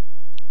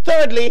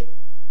 Thirdly,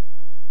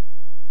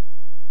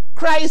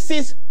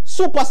 crisis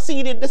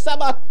superseded the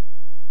Sabbath.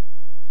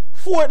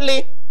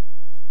 Fourthly,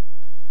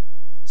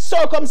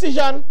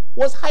 circumcision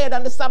was higher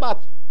than the Sabbath.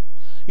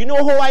 You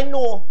know how I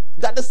know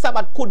that the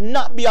Sabbath could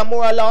not be a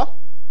moral law?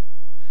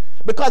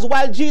 Because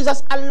while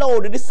Jesus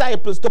allowed the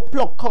disciples to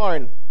pluck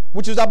corn,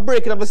 which is a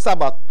breaking of the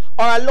Sabbath,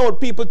 or allowed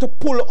people to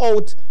pull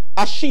out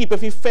a sheep if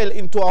he fell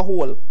into a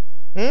hole,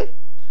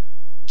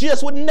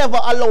 Jesus would never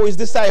allow his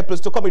disciples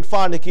to commit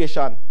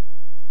fornication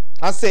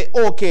and say,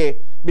 okay,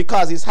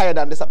 because he's higher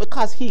than the Sabbath.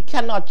 Because he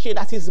cannot change.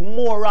 That is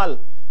moral,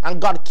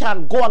 and God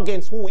can't go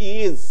against who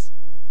he is.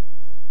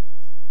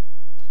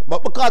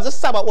 But because the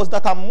Sabbath was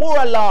not a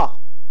moral law,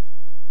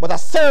 but a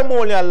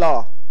ceremonial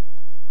law,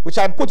 which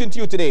I'm putting to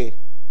you today,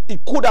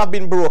 it could have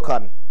been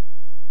broken.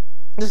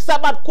 The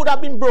Sabbath could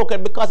have been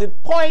broken because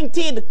it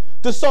pointed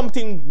to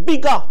something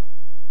bigger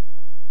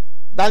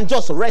than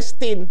just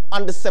resting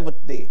on the 7th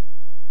day.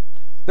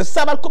 The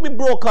Sabbath could be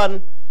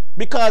broken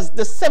because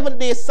the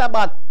 7th-day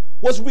Sabbath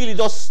was really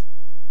just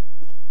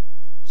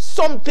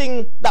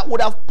something that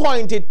would have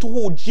pointed to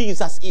who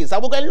Jesus is.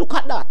 And we're going to look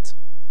at that.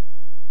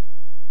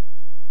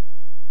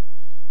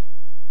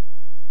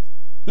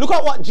 Look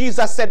at what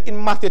Jesus said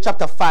in Matthew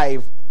chapter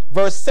 5,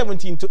 verse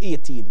 17 to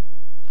 18.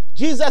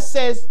 Jesus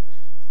says,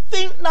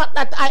 think not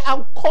that I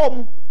am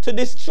come to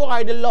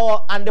destroy the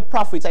law and the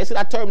prophets. I see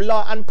that term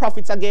law and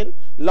prophets again.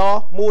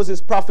 Law,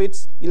 Moses,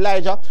 prophets,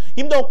 Elijah.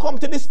 Him don't come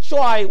to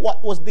destroy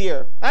what was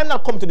there. I'm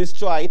not come to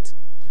destroy it,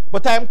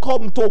 but I am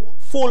come to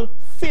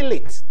fulfill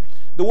it.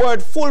 The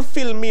word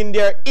fulfill means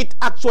there, it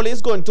actually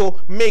is going to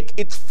make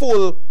it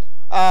full.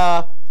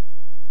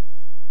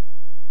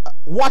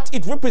 What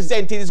it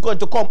represented is going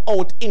to come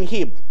out in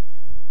him.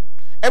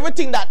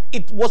 Everything that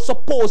it was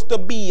supposed to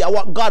be and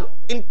what God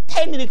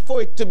intended it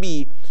for it to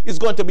be is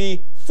going to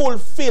be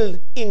fulfilled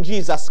in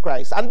Jesus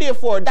Christ. And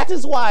therefore, that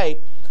is why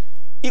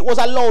it was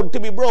allowed to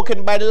be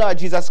broken by the Lord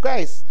Jesus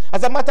Christ.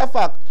 As a matter of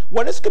fact,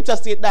 when the scripture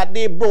said that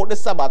they broke the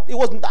Sabbath, it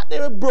wasn't that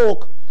they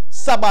broke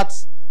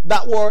Sabbaths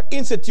that were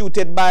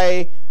instituted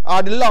by,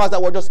 the laws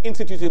that were just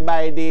instituted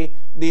by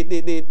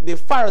the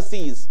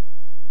Pharisees.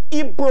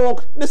 He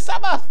broke the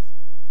Sabbath.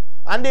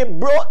 And they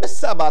broke the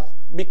Sabbath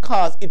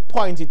because it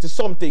pointed to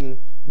something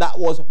that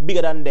was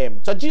bigger than them.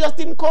 So Jesus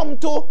didn't come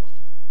to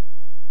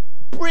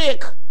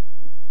break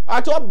or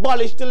to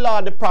abolish the law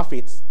and the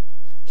prophets.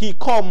 He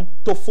come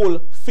to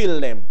fulfill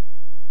them.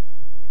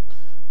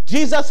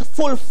 Jesus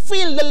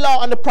fulfilled the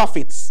law and the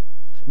prophets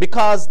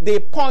because they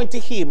point to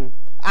him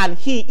and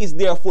he is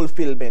their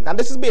fulfillment. And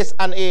this is based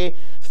on a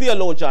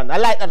theologian. I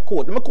like that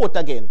quote. Let me quote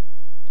again.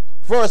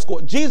 First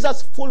quote.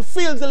 Jesus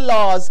fulfills the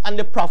laws and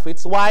the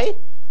prophets. Why?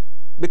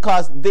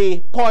 Because they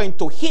point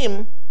to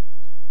him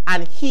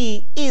and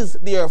he is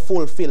their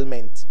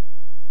fulfillment.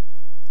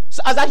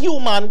 So as a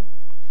human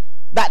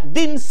that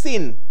didn't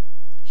sin,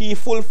 he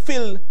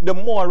fulfilled the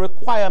moral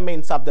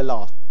requirements of the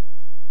law.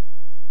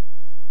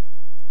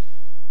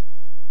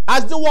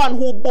 As the one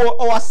who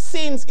bore our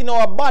sins in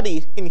our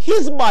body, in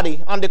his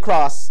body on the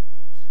cross,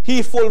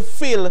 he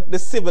fulfilled the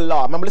civil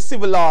law. Remember, the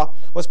civil law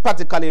was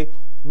practically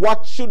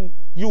what should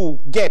you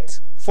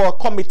get for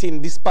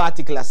committing this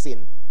particular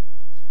sin.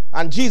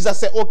 And Jesus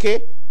said,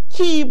 okay,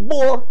 he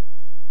bore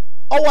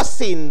our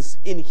sins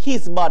in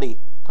his body.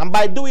 And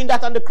by doing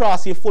that on the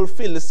cross, he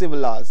fulfilled the civil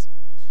laws.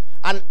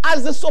 And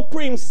as the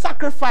supreme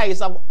sacrifice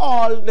of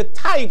all the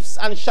types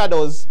and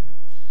shadows,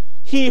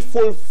 he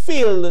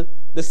fulfilled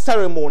the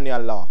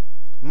ceremonial law.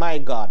 My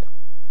God.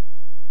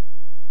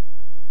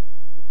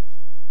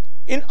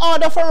 In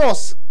order for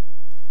us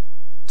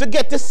to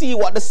get to see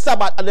what the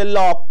Sabbath and the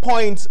law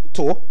points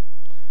to,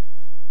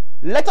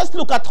 let us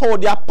look at how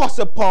the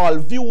Apostle Paul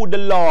viewed the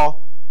law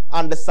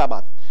and the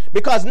Sabbath.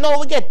 Because now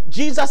we get,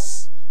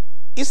 Jesus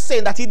is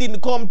saying that he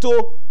didn't come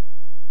to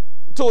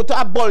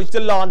abolish the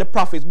law and the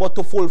prophets, but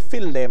to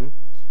fulfill them.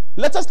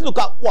 Let us look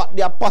at what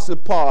the Apostle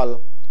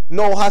Paul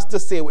now has to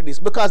say with this.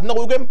 Because now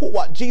we're going to put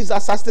what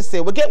Jesus has to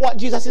say. We get what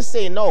Jesus is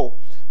saying now.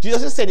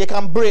 Jesus is saying you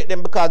can break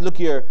them because, look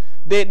here,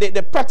 they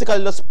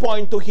practically just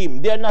point to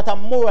him. They're not a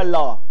moral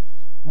law,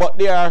 but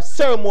they are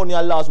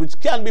ceremonial laws which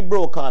can be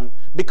broken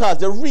because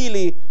they're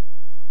really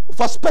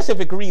for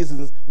specific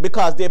reasons,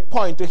 because they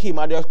point to him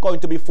and they're going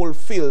to be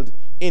fulfilled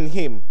in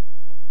him.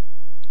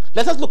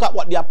 Let us look at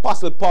what the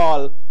Apostle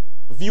Paul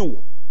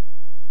view.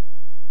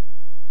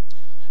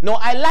 Now,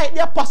 I like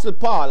the Apostle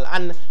Paul,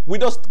 and we're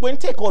going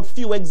to take out a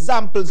few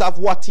examples of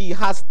what he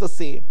has to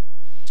say.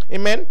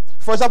 Amen.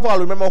 First of all,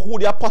 remember who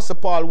the Apostle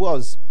Paul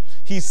was.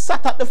 He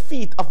sat at the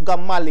feet of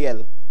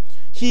Gamaliel.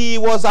 He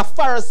was a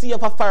Pharisee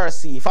of a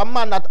Pharisee. If a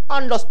man that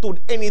understood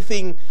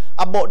anything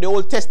about the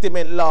Old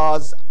Testament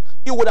laws,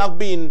 it would have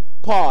been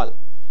Paul.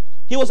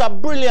 He was a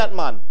brilliant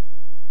man.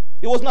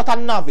 He was not a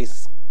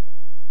novice.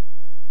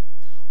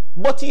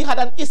 But he had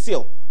an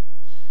issue.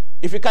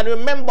 If you can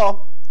remember,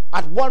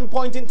 at one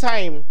point in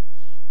time,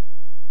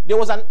 there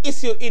was an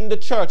issue in the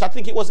church, I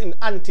think it was in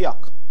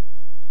Antioch,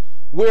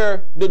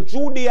 where the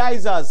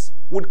Judaizers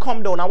would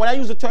come down. And when I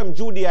use the term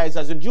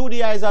Judaizers, the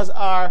Judaizers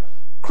are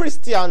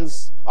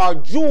Christians, or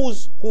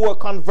Jews who were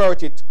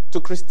converted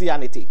to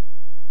Christianity.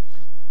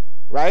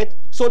 Right?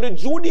 So the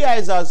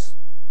Judaizers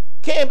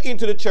came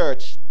into the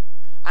church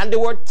and they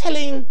were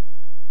telling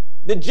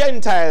the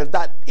Gentiles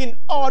that in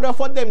order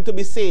for them to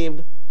be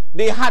saved,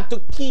 they had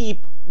to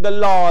keep the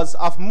laws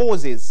of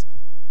Moses.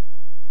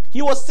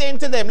 He was saying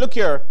to them, look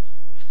here,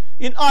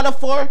 in order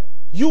for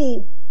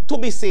you to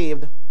be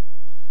saved,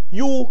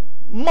 you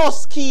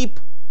must keep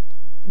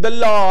the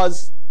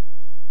laws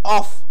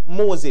of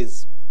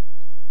Moses.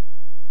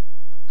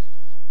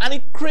 And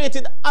it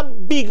created a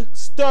big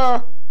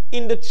stir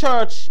in the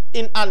church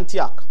in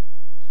Antioch.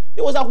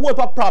 There was a whole heap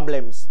of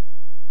problems.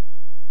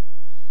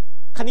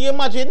 Can you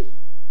imagine?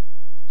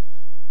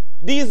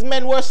 These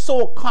men were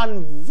so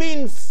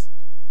convinced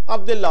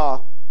of the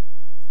law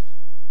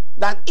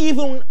that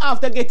even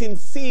after getting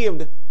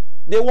saved,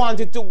 they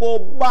wanted to go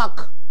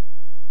back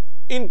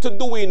into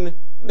doing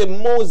the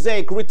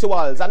Mosaic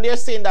rituals. And they're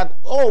saying that,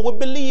 oh, we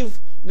believe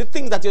the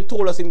things that you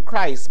told us in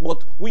Christ,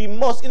 but we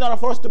must, in order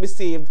for us to be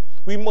saved,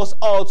 we must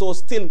also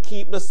still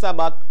keep the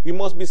Sabbath, we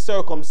must be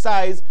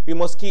circumcised, we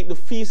must keep the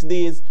feast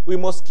days, we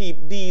must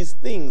keep these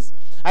things.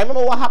 I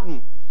remember what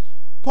happened.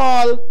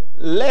 Paul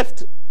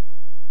left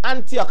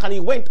Antioch and he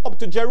went up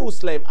to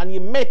Jerusalem and he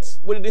met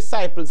with the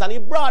disciples and he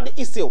brought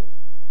the issue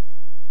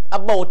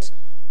about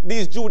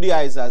these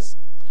Judaizers.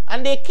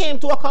 And they came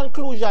to a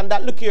conclusion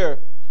that, look here,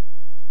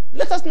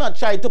 let us not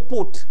try to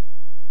put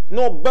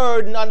no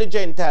burden on the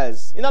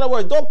Gentiles. In other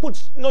words, don't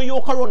put no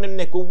yoke around the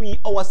neck we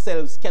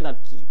ourselves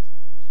cannot keep.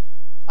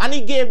 And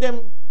he gave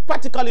them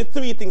practically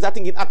 3 things, I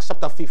think in Acts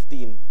chapter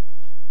 15.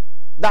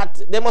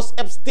 That they must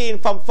abstain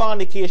from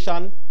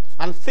fornication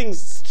and things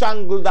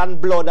strangled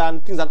and blood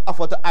and things that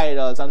offer to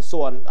idols and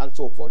so on and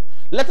so forth.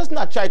 Let us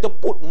not try to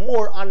put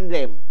more on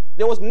them.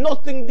 There was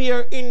nothing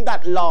there in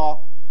that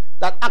law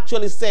that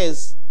actually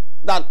says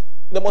that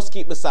they must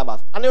keep the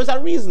Sabbath. And there was a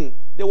reason.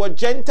 They were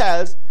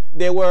Gentiles.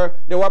 There were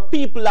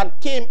people that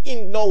came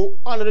in now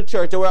under the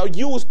church. They were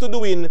used to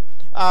doing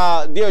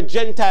their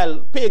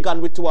Gentile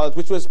pagan rituals,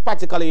 which was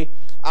practically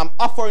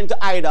offering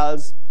to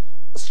idols,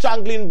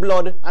 strangling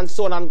blood, and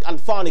so on,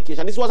 and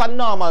fornication. This was a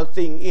normal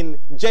thing in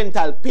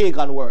Gentile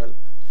pagan world.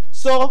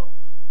 So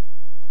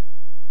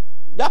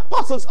the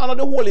apostles under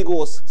the Holy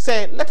Ghost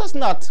say, let us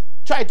not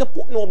try to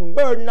put no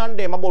burden on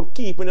them about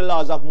keeping the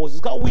laws of Moses,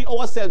 because we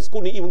ourselves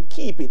couldn't even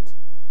keep it.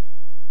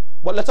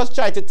 But let us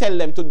try to tell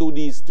them to do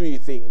these 3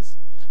 things.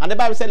 And the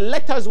Bible said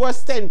letters were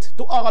sent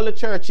to all the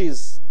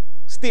churches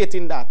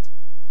stating that.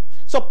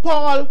 So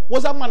Paul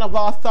was a man of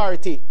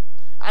authority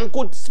and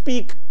could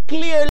speak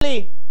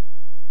clearly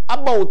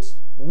about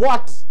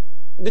what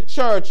the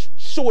church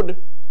should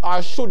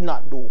or should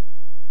not do.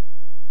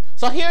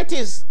 So here it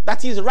is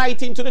that he's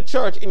writing to the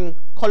church in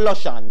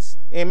Colossians.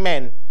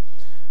 Amen.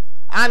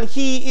 And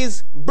he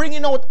is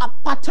bringing out a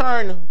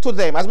pattern to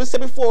them. As we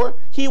said before,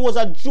 he was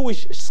a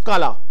Jewish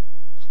scholar.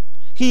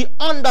 He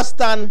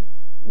understands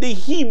the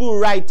Hebrew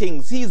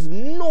writings. He's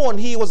known.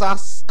 He was a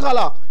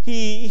scholar.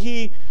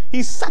 He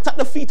sat at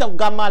the feet of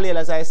Gamaliel,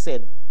 as I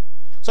said.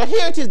 So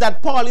here it is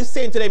that Paul is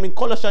saying to them in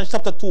Colossians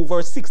chapter 2,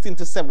 verse 16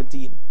 to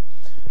 17.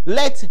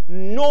 Let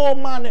no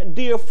man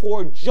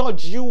therefore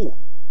judge you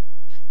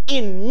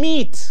in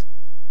meat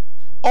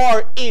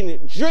or in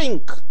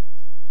drink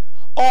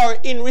or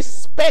in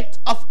respect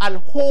of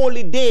an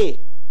holy day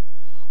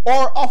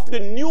or of the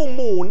new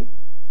moon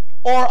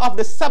or of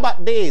the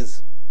Sabbath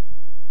days,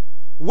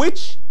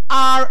 which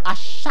are a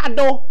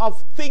shadow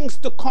of things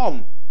to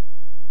come,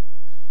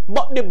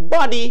 but the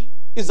body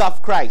is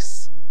of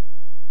Christ.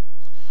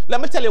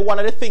 Let me tell you one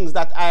of the things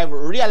that I've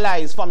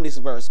realized from this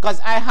verse, because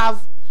I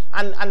have,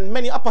 and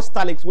many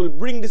apostolics will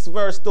bring this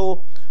verse to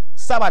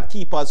Sabbath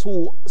keepers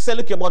who say,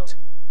 look, but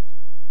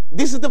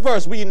this is the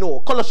verse we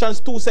know. Colossians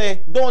 2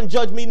 say, don't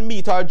judge me in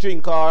meat or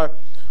drink or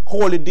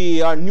holy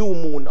day or new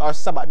moon or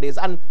Sabbath days.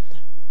 And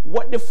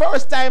what the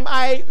first time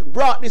I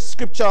brought this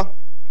scripture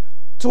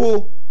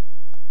to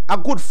a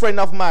good friend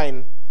of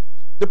mine,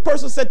 the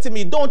person said to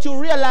me, don't you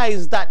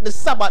realize that the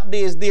Sabbath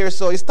day is there?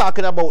 So it's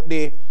talking about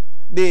the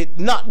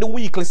not the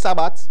weekly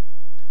Sabbath,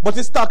 but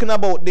it's talking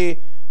about the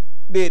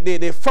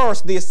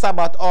first day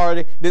Sabbath,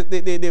 or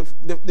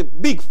the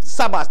big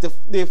Sabbath,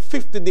 the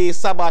 50-day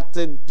Sabbath,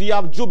 do you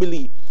have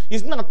Jubilee?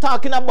 It's not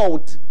talking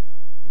about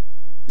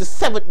the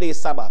 7th-day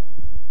Sabbath.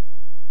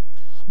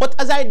 But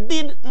as I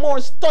did more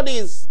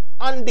studies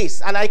on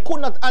this, and I could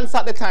not answer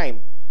at the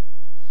time,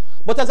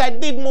 but as I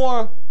did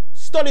more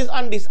studies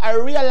on this, I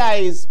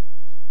realized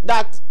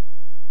that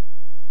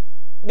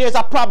there's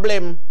a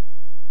problem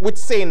with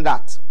saying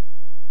that.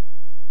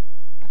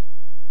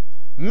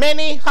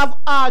 Many have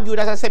argued,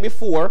 as I said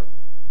before,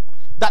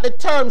 that the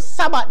term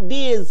Sabbath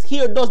days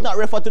here does not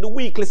refer to the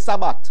weekly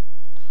Sabbath,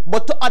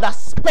 but to other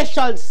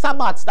special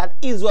Sabbaths that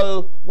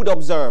Israel would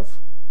observe.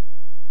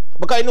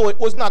 Because I know it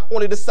was not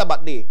only the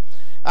Sabbath day.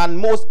 And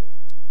most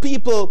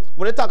people,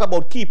 when they talk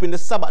about keeping the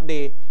Sabbath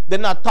day, they're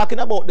not talking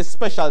about the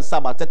special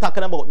Sabbath. They're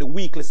talking about the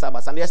weekly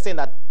Sabbaths. And they're saying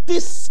that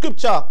this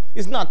scripture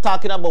is not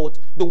talking about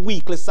the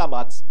weekly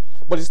Sabbaths,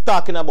 but it's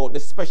talking about the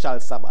special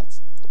Sabbaths.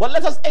 But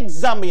let us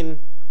examine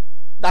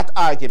that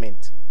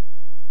argument.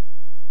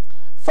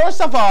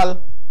 First of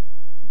all,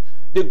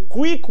 the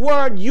Greek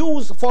word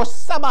used for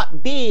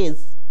Sabbath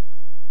days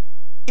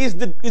is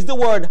the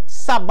word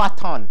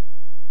Sabbaton.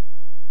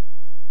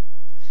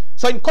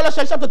 So in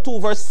Colossians chapter 2,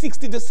 verse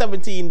 16 to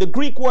 17, the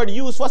Greek word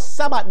used for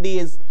Sabbath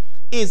days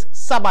is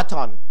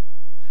Sabbaton.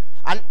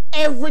 And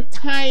every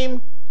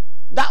time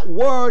that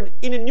word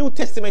in the New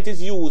Testament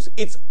is used,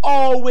 it's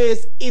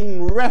always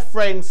in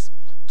reference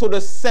to the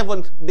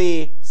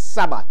 7th-day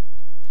Sabbath.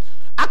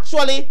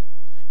 Actually,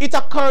 it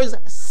occurs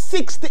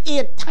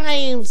 68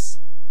 times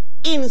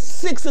in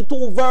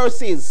 62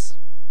 verses.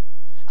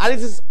 And it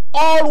is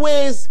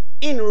always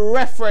in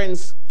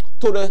reference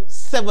to the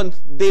 7th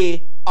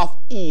day of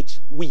each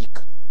week.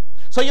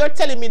 So you're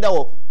telling me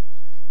though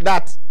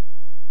that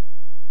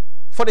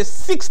for the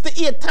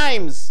 68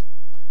 times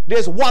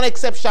there's one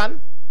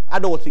exception? I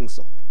don't think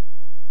so.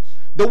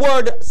 The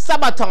word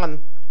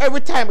Sabbaton,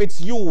 every time it's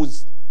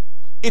used,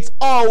 it's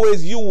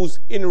always used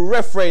in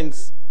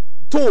reference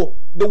to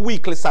the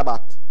weekly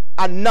Sabbath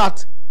and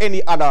not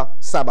any other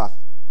Sabbath.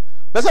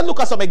 Let's look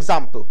at some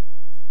example.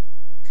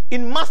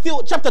 In Matthew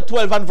chapter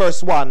 12 and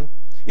verse 1,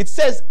 it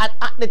says, and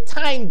at the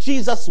time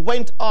Jesus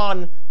went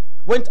on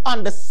went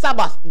on the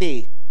Sabbath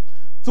day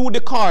through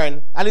the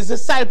corn, and his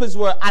disciples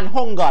were an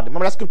hungered.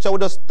 Remember that scripture we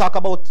just talked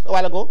about a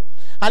while ago?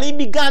 And he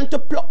began to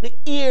pluck the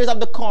ears of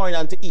the corn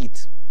and to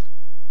eat.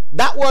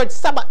 That word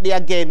Sabbath day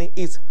again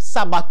is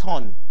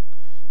Sabbaton.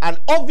 And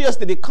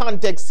obviously the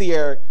context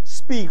here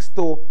speaks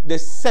to the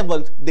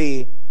 7th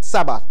day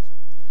Sabbath.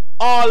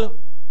 All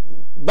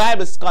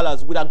Bible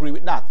scholars would agree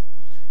with that.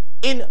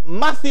 In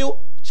Matthew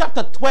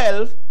chapter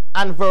 12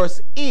 and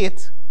verse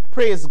 8,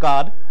 praise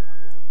God,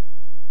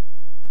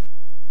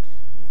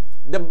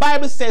 the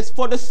Bible says,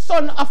 for the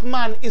Son of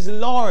Man is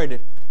Lord,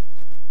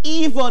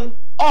 even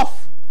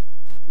of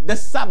the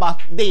Sabbath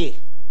day.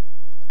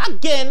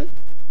 Again,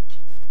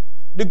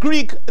 the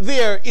Greek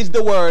there is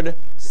the word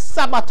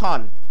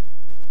Sabbaton.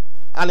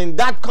 And in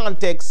that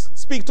context,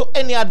 speak to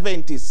any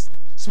Adventist,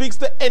 speaks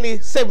to any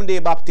Seventh-day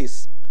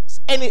Baptist,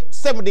 any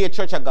Seventh-day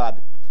Church of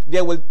God.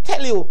 They will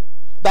tell you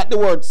that the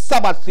word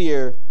Sabbath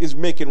here is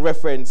making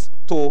reference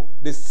to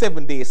the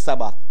 7-day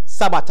Sabbath,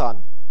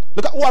 Sabbaton.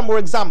 Look at one more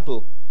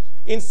example.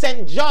 In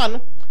St. John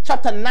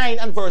chapter 9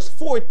 and verse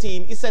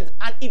 14, he said,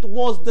 and it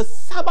was the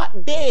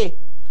Sabbath day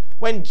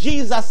when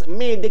Jesus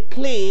made the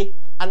clay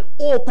and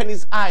opened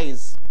his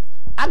eyes.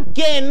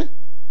 Again,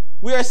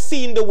 we are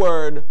seeing the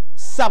word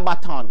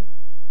Sabbaton.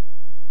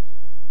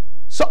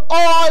 So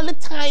all the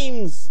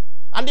times,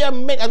 and there are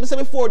many, as I said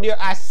before, there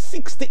are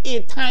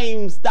 68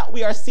 times that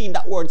we are seeing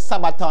that word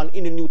Sabbaton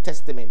in the New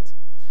Testament.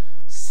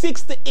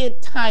 68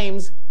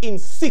 times in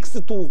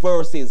 62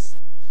 verses.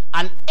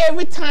 And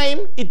every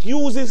time it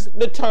uses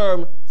the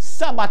term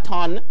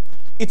Sabbaton,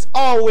 it's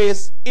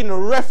always in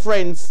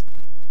reference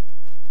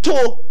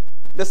to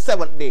the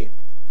 7th day.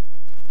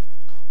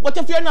 But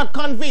if you're not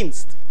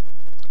convinced,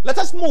 let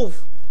us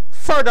move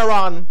further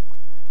on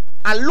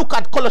and look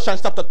at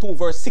Colossians chapter 2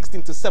 verse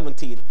 16 to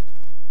 17.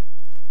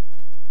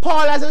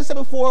 Paul, as I said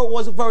before,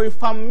 was very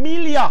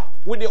familiar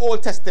with the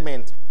Old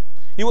Testament.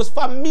 He was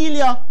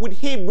familiar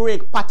with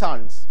Hebraic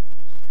patterns.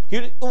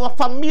 He was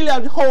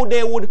familiar with how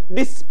they would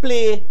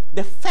display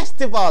the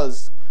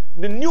festivals,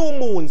 the new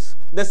moons,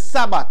 the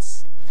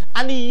Sabbaths.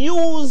 And he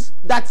used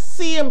that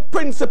same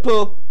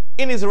principle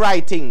in his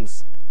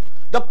writings.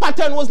 The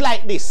pattern was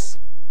like this.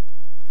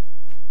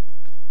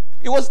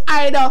 It was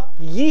either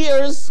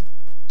years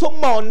to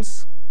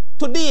months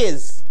to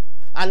days.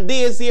 And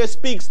days here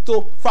speaks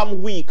to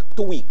from week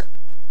to week.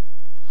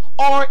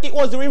 Or it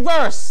was the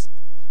reverse.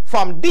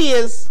 From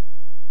days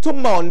to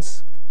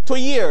months to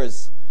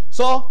years.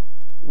 So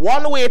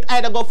one way it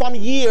either go from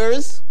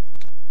years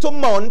to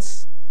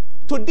months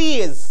to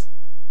days.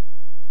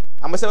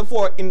 I'm going to say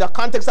before, in the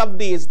context of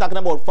days, talking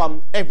about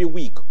from every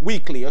week,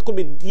 weekly. It could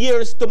be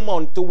years to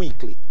month to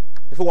weekly,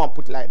 if you want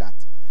to put it like that.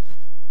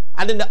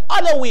 And then the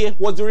other way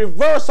was the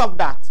reverse of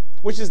that,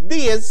 which is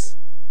days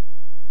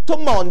to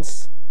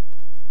months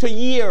to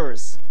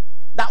years.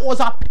 That was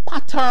a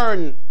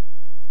pattern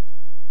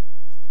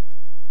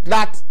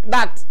that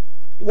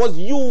was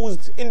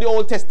used in the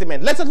Old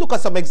Testament. Let's look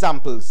at some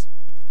examples.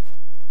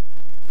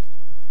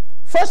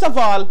 First of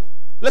all,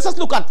 let's just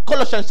look at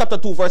Colossians chapter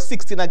 2 verse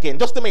 16 again,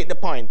 just to make the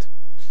point.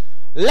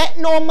 Let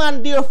no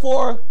man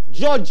therefore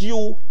judge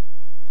you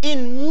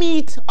in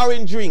meat or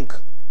in drink,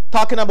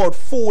 talking about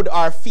food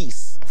or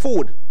feast,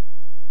 food,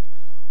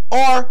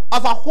 or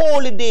of a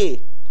holy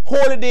day.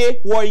 Holy day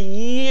were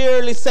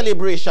yearly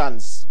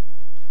celebrations.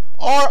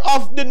 Or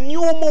of the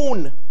new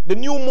moon. The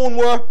new moon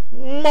were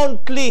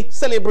monthly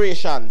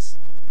celebrations.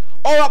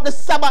 Or of the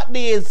Sabbath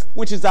days,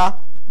 which is a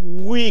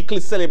weekly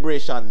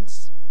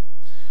celebrations.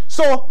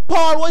 So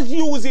Paul was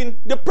using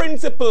the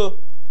principle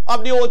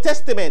of the Old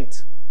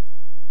Testament.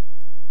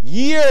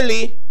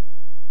 Yearly,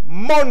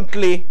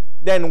 monthly,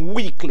 then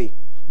weekly.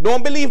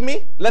 Don't believe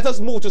me? Let us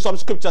move to some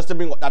scriptures to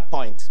bring up that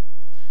point.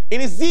 In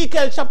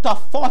Ezekiel chapter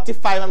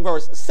 45 and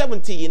verse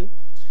 17,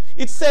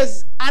 it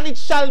says, and it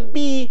shall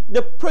be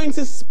the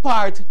prince's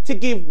part to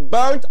give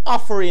burnt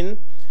offering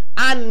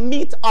and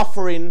meat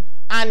offering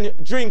and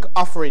drink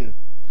offering.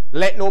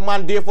 Let no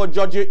man therefore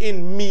judge you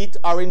in meat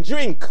or in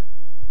drink.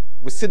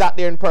 We see that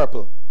there in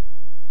purple.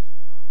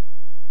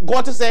 Go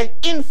on to say,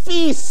 in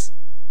feast.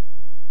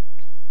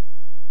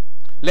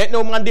 Let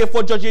no man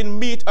therefore judge you in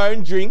meat or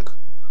in drink.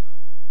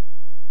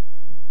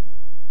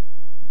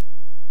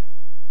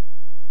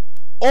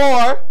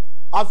 Or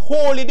of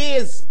holy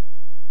days.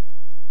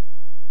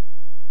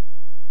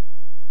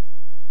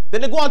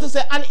 Then they go on to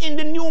say, and in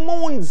the new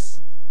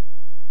moons.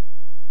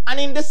 And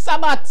in the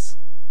Sabbath.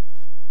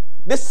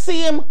 The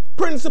same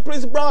principle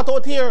is brought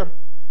out here.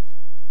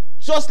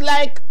 Just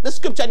like the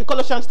scripture in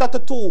Colossians chapter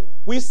 2,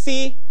 we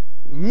see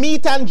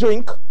meat and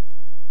drink.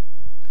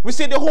 We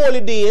see the holy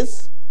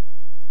days,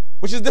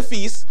 which is the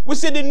feast. We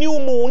see the new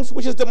moons,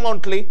 which is the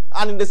monthly,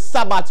 and in the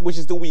Sabbath, which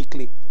is the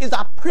weekly. It's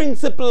a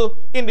principle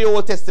in the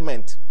Old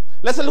Testament.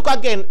 Let's look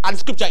again at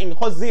scripture in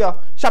Hosea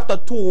chapter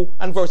 2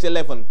 and verse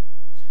 11.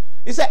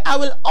 He said, I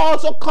will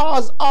also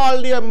cause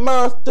all their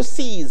mirth to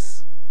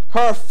cease.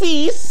 Her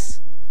feasts,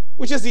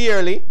 which is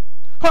yearly,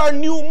 her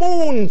new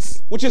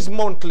moons, which is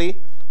monthly,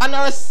 and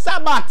her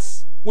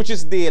Sabbaths, which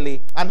is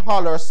daily, and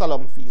all her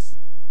solemn feasts.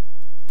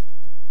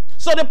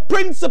 So the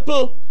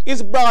principle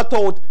is brought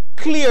out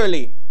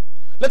clearly.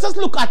 Let us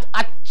look at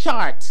a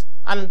chart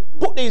and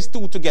put these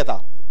two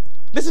together.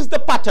 This is the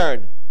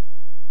pattern.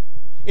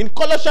 In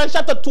Colossians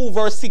chapter 2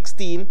 verse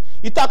 16,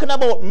 you're talking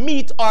about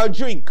meat or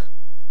drink.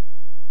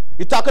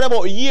 You're talking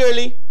about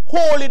yearly,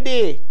 holy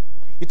day.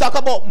 You talk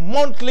about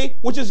monthly,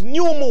 which is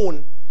new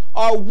moon,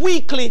 or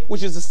weekly,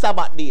 which is the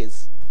Sabbath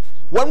days.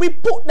 When we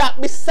put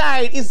that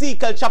beside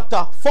Ezekiel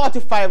chapter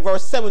 45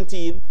 verse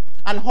 17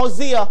 and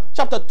Hosea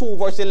chapter 2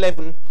 verse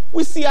 11,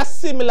 we see a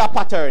similar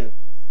pattern.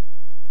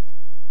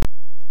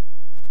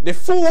 The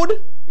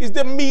food is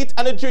the meat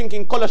and the drink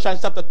in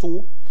Colossians chapter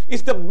 2.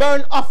 It's the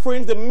burnt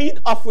offerings, the meat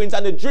offerings,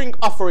 and the drink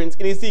offerings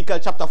in Ezekiel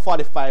chapter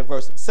 45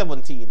 verse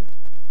 17.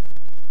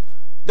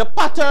 The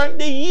pattern,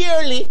 the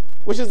yearly,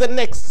 which is the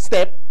next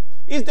step,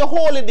 is the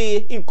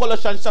holiday in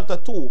Colossians chapter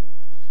 2.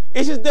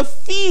 It is the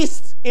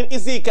feast in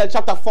Ezekiel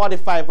chapter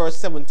 45 verse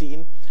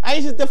 17. And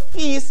it is the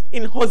feast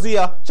in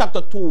Hosea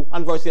chapter 2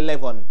 and verse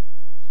 11.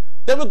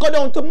 Then we go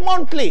down to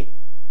monthly.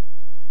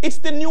 It's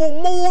the new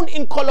moon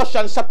in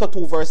Colossians chapter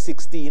 2 verse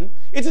 16.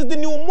 It is the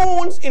new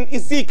moons in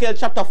Ezekiel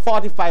chapter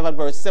 45 and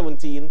verse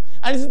 17.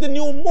 And it is the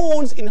new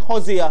moons in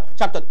Hosea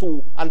chapter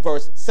 2 and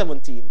verse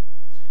 17.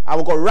 I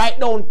will go right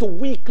down to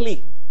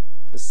weekly,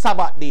 the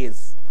Sabbath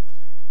days,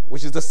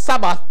 which is the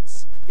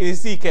Sabbath in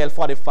Ezekiel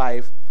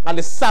 45 and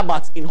the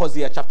Sabbath in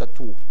Hosea chapter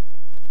 2.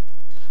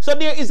 So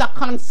there is a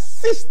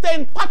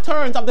consistent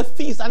pattern of the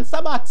feasts and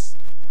Sabbaths.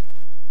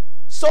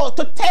 So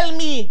to tell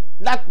me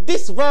that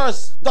this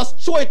verse just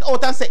throw it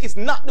out and say it's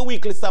not the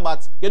weekly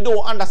Sabbath, you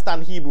don't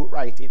understand Hebrew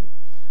writing.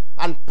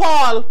 And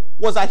Paul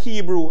was a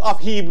Hebrew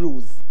of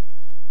Hebrews,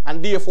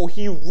 and therefore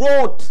he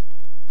wrote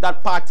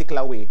that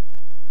particular way.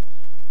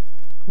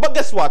 But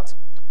guess what?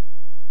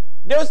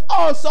 There's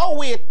also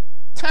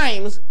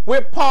times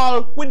where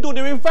Paul will do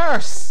the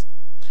reverse.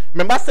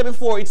 Remember I said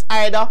before, it's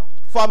either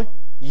from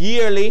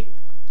yearly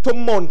to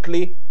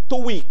monthly to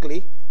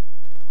weekly,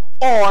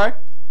 or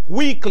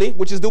weekly,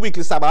 which is the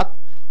weekly Sabbath,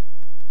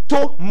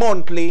 to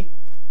monthly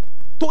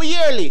to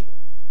yearly.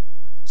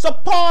 So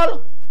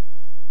Paul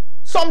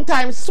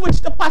sometimes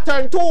switched the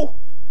pattern too,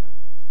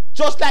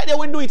 just like they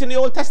would do it in the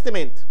Old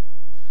Testament.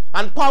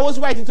 And Paul was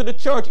writing to the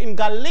church in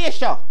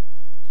Galatia,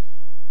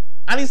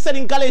 and he said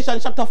in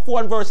Galatians chapter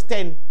 4 and verse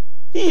 10,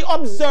 he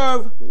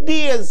observed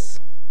days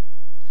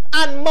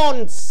and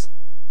months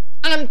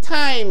and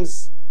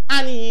times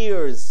and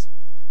years.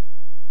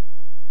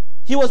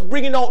 He was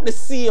bringing out the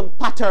same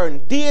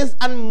pattern, days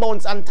and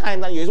months and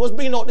times and years. He was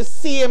bringing out the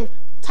same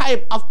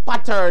type of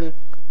pattern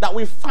that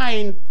we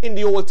find in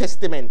the Old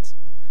Testament.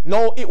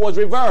 Now it was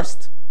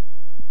reversed.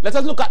 Let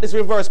us look at this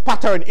reverse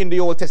pattern in the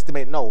Old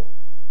Testament now.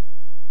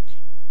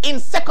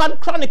 In 2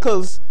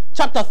 Chronicles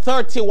chapter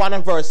 31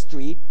 and verse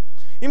 3,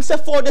 he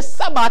said, for the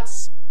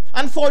Sabbaths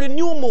and for the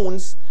new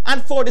moons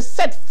and for the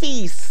set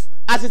feasts,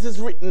 as it is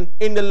written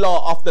in the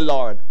law of the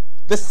Lord.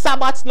 The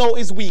Sabbath now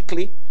is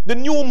weekly, the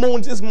new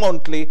moons is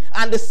monthly,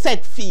 and the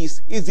set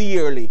feast is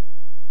yearly.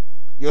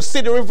 You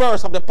see the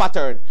reverse of the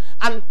pattern.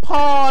 And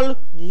Paul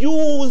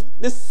used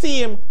the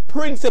same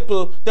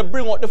principle to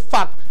bring out the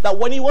fact that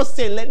when he was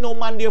saying, let no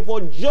man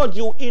therefore judge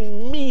you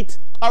in meat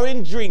or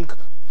in drink,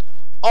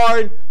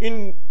 or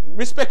in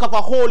respect of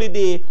a holy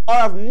day, or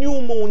of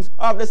new moons,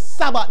 or of the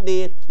Sabbath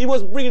day, he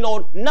was bringing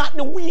out not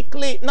the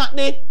weekly, not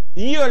the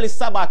yearly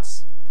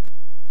Sabbaths,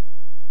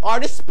 or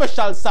the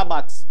special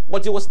Sabbaths,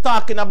 but he was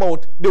talking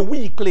about the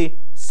weekly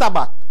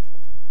Sabbath.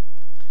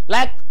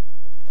 Like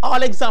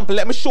all example,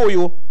 let me show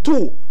you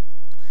two.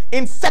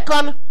 In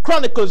 2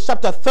 Chronicles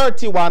chapter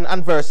 31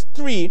 and verse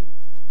 3,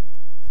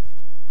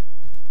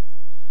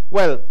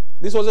 well,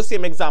 this was the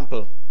same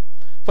example.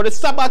 For the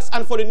Sabbaths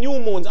and for the new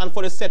moons and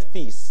for the set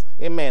feasts.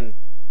 Amen.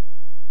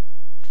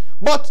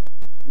 But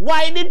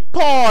why did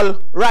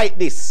Paul write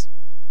this?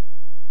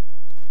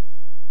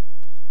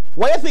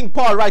 Why do you think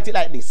Paul write it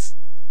like this?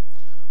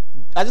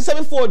 As I said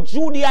before,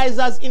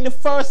 Judaizers in the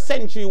first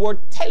century were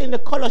telling the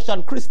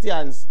Colossian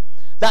Christians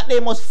that they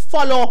must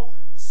follow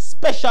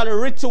special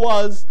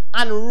rituals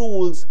and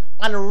rules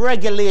and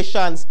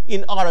regulations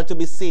in order to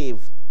be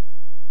saved.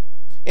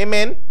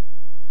 Amen.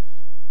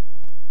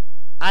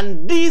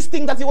 And these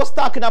things that he was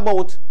talking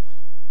about,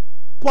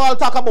 Paul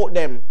talked about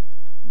them.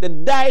 The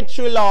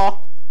dietary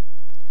law,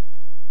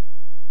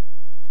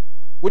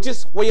 which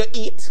is where you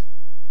eat.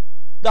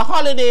 The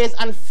holidays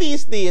and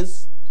feast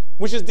days,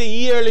 which is the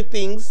yearly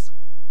things.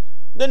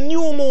 The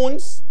new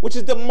moons, which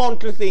is the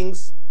monthly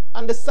things.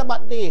 And the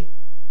Sabbath day.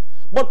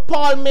 But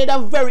Paul made a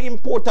very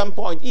important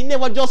point. He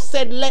never just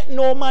said, let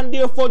no man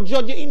therefore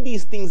judge you in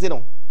these things, you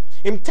know.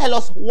 Him tell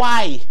us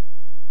why.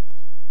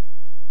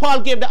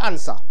 Paul gave the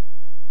answer.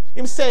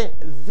 Him say,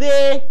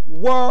 they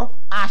were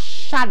a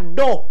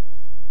shadow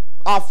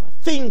of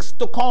things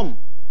to come.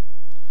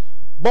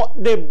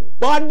 But the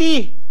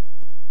body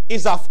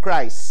is of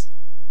Christ.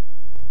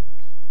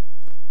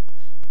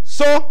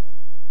 So,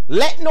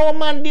 let no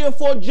man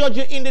therefore judge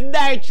you in the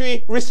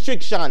dietary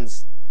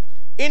restrictions,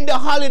 in the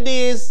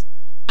holidays,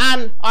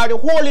 and or the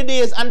holy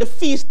days and the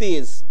feast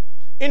days,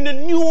 in the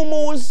new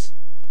moons,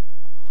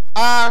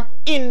 are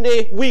in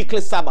the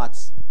weekly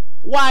Sabbaths.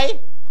 Why?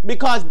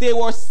 Because they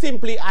were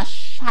simply a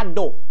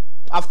shadow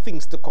of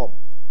things to come.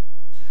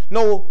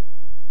 Now,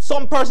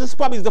 some persons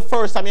probably is the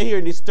first time you're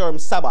hearing this term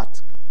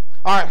Sabbath,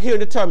 or hear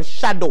the term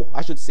shadow,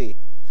 I should say.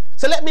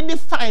 So let me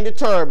define the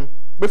term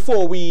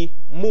before we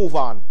move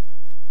on.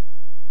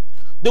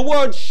 The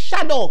word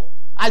shadow,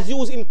 as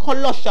used in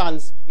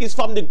Colossians, is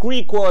from the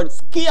Greek word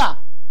skia,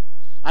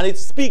 and it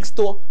speaks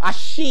to a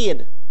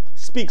shade,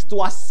 speaks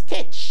to a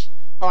sketch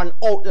or an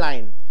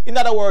outline. In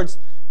other words,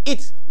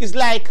 it is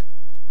like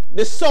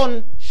the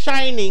sun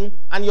shining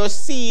and you're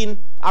seeing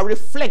a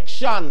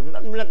reflection,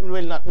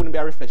 wouldn't be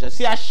a reflection,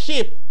 see a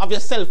shape of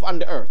yourself on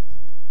the earth.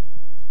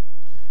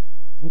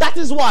 That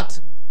is what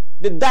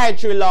the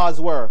dietary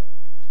laws were.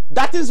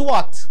 That is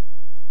what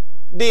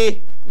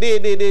the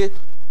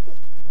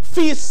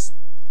feasts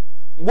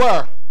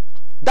were.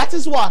 That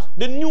is what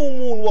the new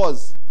moon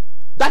was.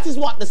 That is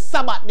what the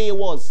Sabbath day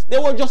was. They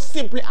were just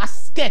simply a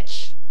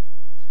sketch.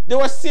 They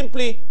were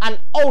simply an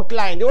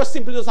outline. They were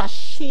simply just a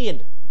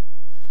shade.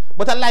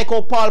 But I like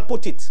how Paul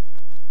put it.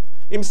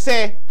 Him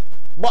say,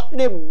 but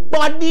the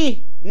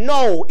body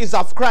now is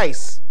of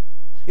Christ.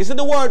 You see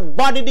the word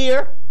body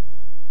there,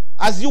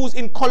 as used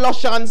in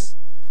Colossians,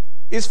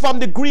 is from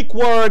the Greek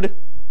word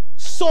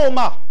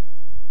soma.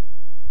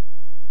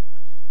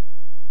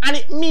 And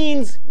it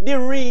means the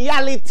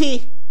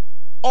reality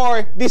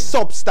or the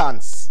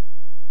substance.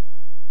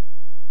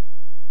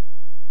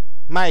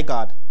 My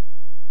God.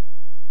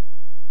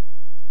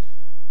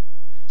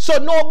 So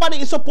nobody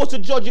is supposed to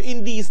judge you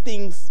in these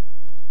things,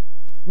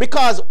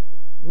 because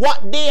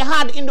what they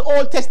had in the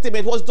Old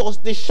Testament was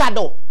just the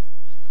shadow.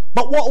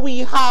 But what we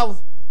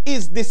have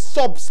is the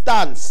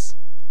substance.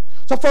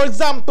 So for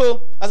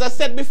example, as I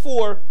said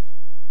before,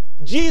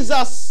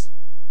 Jesus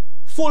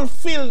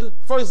fulfilled,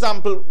 for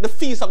example, the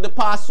feast of the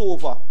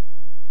Passover.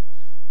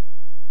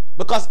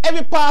 Because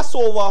every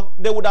Passover,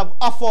 they would have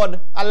offered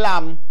a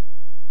lamb.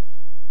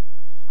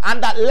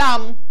 And that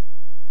lamb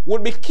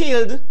would be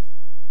killed.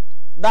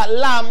 That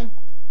lamb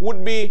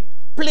would be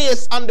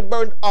placed on the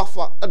burnt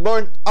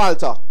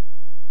altar.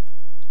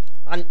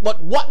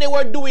 But what they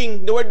were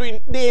doing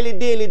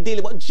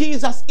daily. But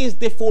Jesus is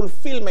the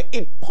fulfillment.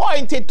 It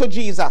pointed to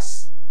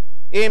Jesus.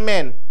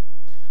 Amen.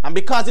 And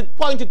because it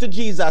pointed to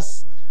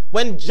Jesus,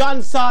 when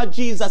John saw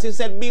Jesus, he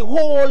said,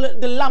 behold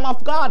the Lamb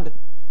of God,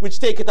 which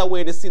taketh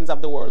away the sins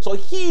of the world. So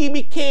he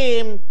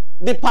became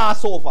the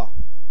Passover.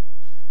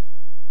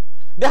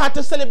 They had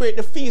to celebrate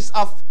the feast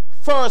of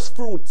first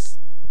fruits.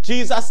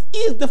 Jesus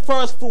is the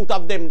first fruit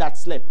of them that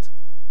slept.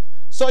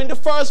 So in the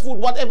first fruit,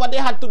 whatever they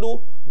had to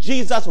do,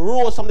 Jesus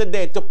rose from the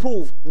dead to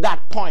prove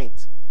that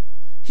point.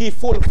 He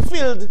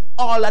fulfilled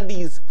all of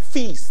these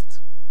feasts.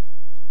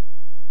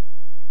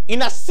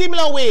 In a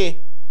similar way,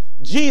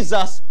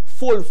 Jesus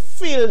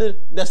fulfilled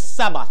the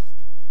Sabbath.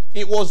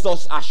 It was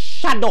just a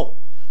shadow.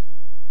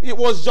 It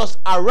was just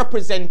a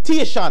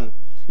representation.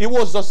 It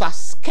was just a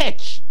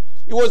sketch.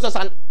 It was just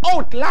an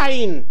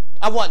outline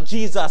of what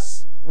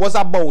Jesus was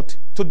about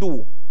to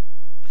do.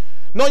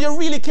 Now you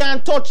really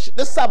can't touch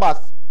the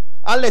Sabbath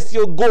unless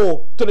you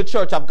go to the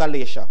church of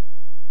Galatia,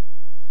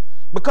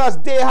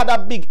 because they had a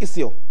big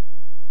issue.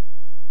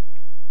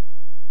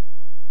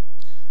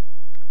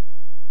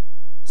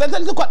 So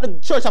let's look at the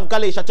church of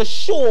Galatia to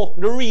show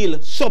the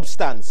real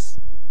substance.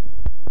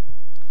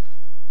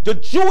 The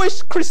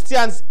Jewish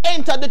Christians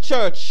entered the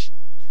church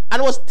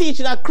and was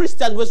teaching that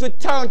Christians was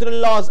returned to the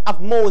laws of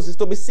Moses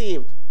to be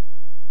saved.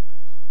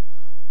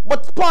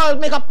 But Paul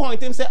make a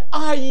point and say,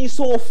 are ye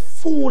so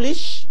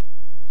foolish?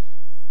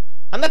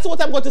 And that's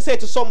what I'm going to say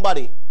to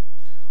somebody.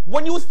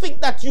 When you think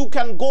that you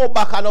can go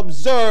back and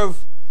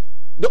observe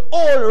the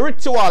old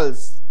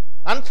rituals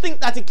and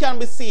think that you can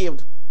be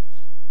saved,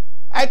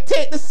 I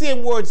take the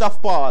same words of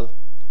Paul.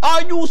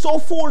 Are you so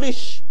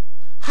foolish?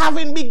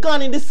 Having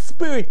begun in the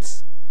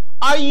spirit,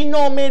 are ye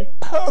now made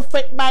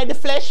perfect by the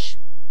flesh?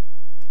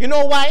 You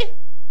know why?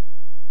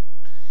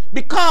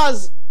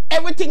 Because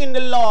everything in the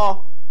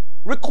law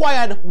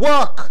required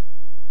work.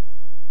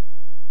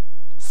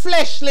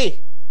 Fleshly.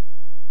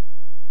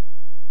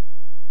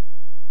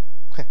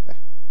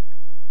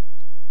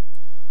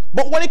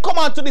 But when it comes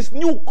out to this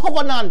new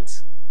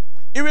covenant,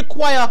 it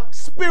requires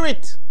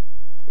spirit.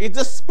 It's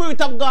the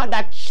Spirit of God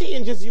that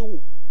changes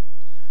you.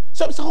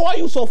 So how are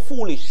you so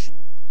foolish?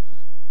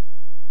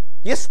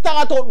 You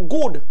start out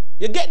good.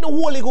 You get the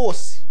Holy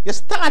Ghost. You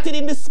started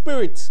in the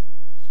Spirit.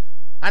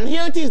 And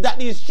here it is that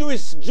these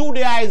Jewish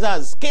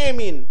Judaizers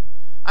came in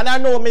and are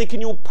now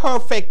making you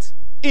perfect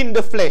in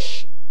the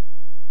flesh.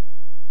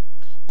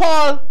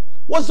 Paul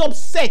was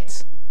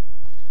upset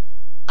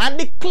and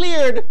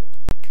declared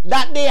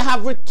that they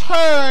have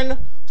returned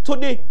to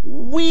the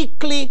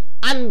weakly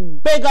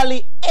and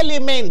beggarly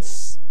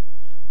elements,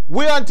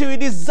 whereunto we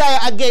desire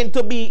again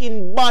to be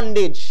in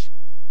bondage.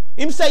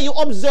 Him say you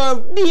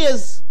observe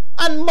days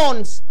and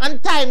months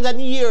and times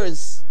and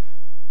years.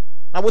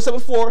 And we said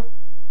before,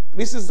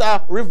 this is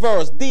a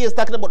reverse. Days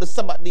talking about the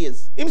Sabbath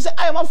days. Him say,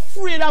 I am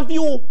afraid of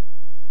you,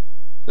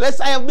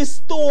 lest I have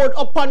bestowed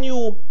upon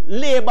you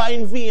labor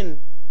in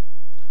vain.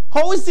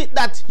 How is it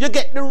that you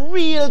get the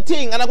real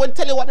thing? And I'm going to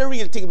tell you what the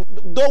real thing,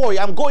 don't worry,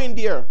 I'm going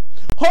there.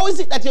 How is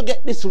it that you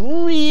get this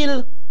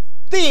real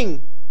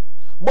thing,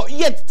 but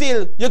yet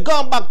still you're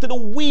going back to the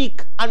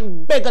weak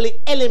and beggarly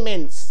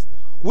elements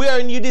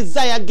wherein you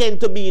desire again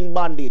to be in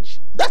bondage?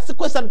 That's the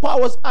question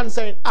Paul was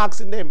answering,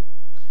 asking them.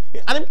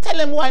 And I'm telling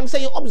them why I'm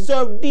saying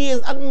observe days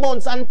and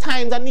months and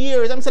times and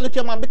years. I'm saying, look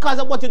here, man, because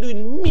of what you're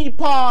doing, me,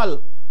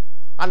 Paul.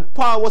 And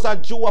Paul was a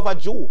Jew of a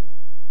Jew.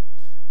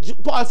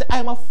 Paul said,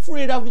 I'm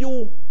afraid of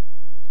you.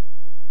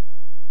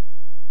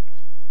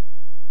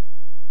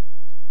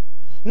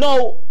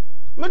 Now,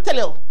 let me tell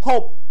you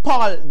how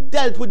Paul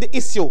dealt with the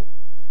issue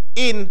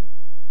in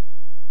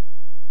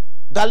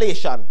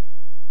Galatians.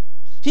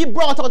 He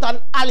brought out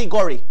an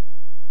allegory.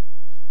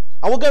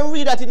 And we're going to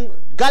read that in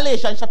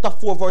Galatians chapter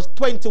 4, verse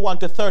 21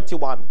 to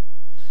 31.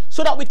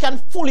 So that we can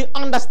fully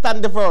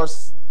understand the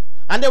verse.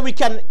 And then we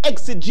can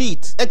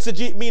exegete.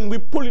 Exegete means we're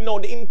pulling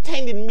out the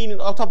intended meaning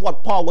out of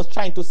what Paul was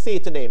trying to say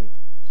to them.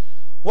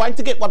 We're trying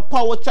to get what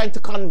Paul was trying to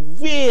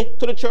convey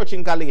to the church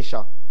in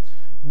Galatia.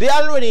 They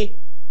already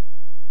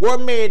were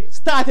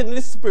started in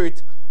the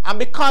spirit, and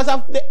because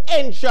of the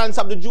entrance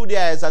of the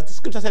Judaizers, the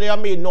scripture said they are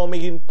made now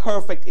making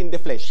perfect in the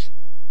flesh.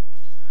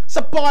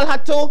 So Paul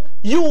had to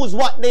use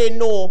what they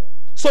know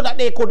so that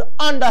they could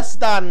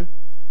understand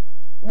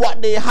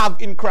what they have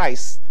in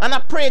Christ. And I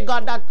pray,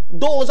 God, that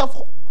those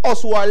of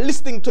us who are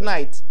listening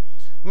tonight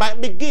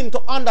might begin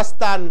to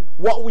understand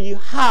what we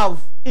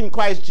have in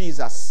Christ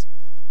Jesus.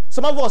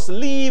 Some of us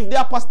leave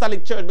the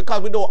Apostolic Church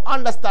because we don't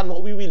understand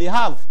what we really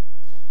have.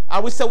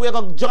 And we say we're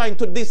going to join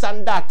to this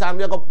and that, and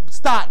we're going to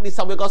start this,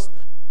 and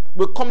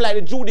we'll come like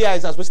the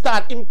Judaizers. We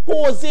start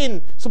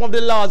imposing some of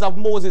the laws of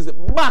Moses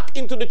back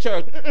into the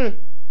church.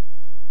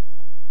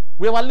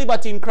 We have a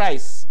liberty in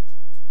Christ.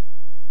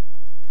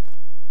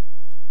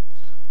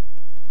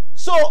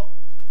 So,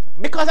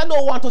 because I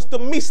don't want us to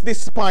miss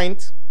this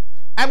point,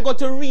 I'm going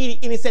to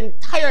read in its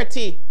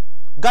entirety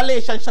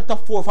Galatians chapter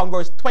 4 from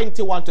verse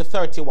 21 to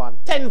 31.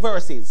 10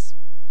 verses.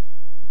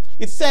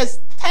 It says,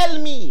 tell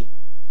me,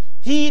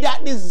 he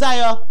that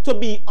desire to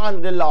be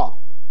under the law,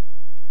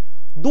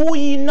 do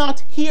ye not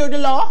hear the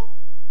law?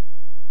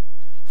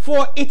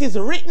 For it is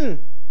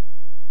written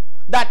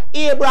that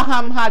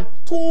Abraham had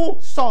 2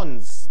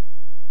 sons,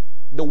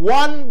 the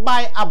one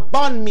by a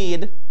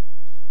bondmaid,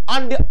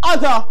 and the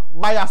other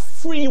by a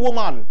free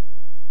woman.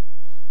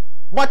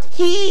 But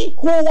he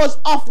who was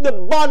of the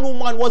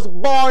bondwoman was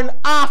born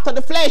after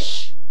the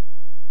flesh.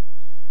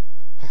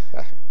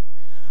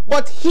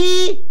 But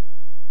he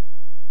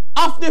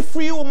of the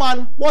free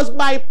woman was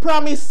by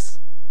promise.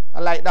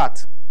 I like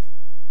that.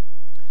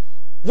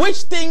 Which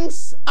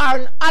things are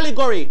an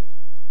allegory?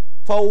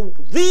 For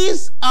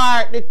these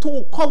are the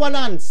 2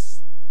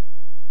 covenants.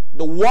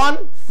 The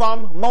one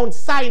from Mount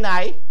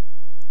Sinai,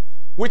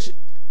 which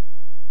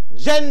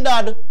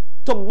gendered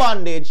to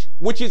bondage,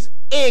 which is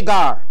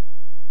Hagar.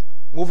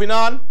 Moving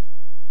on.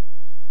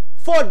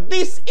 For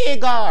this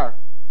Hagar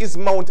is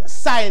Mount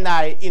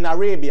Sinai in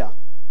Arabia,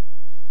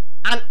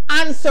 and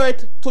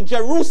answered to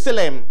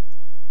Jerusalem,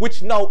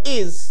 which now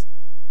is,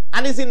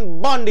 and is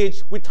in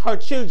bondage with her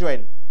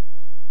children.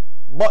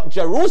 But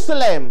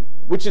Jerusalem,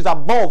 which is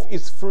above,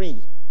 is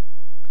free,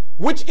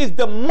 which is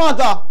the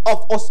mother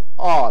of us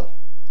all.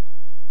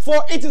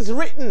 For it is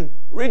written,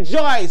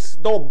 rejoice,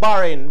 thou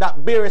barren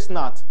that bearest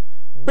not.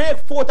 Break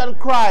forth and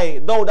cry,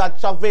 thou that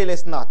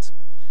travailest not.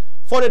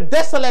 For the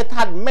desolate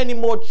had many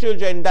more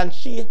children than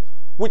she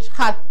which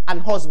hath an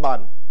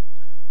husband.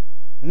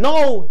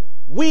 Now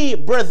we,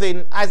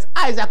 brethren, as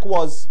Isaac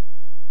was,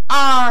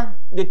 are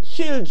the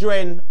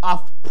children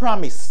of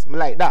promise.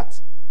 Like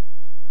that.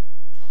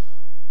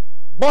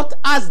 But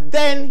as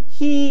then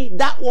he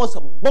that was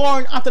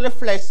born after the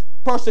flesh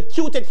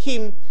persecuted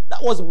him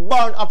that was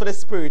born after the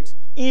spirit,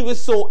 even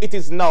so it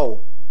is now.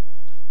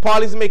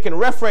 Paul is making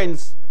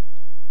reference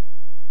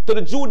to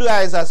the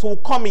Judaizers who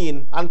come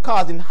in and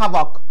causing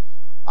havoc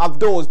of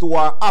those who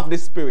are of the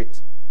spirit.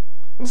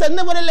 He said,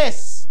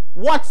 nevertheless,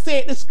 what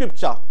saith the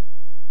scripture?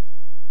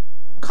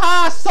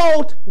 Cast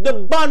out the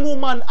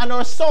bondwoman and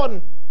her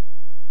son,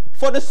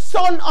 for the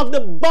son of the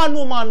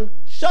bondwoman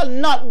shall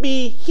not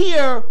be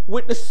here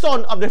with the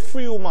son of the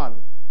free woman.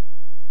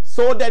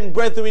 So then,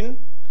 brethren,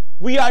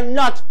 we are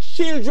not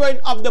children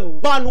of the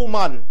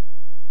bondwoman,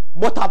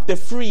 but of the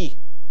free.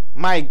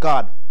 My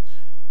God.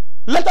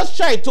 Let us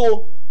try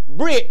to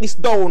break this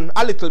down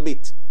a little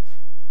bit.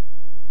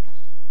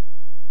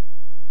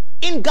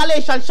 In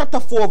Galatians chapter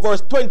 4,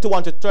 verse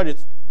 21 to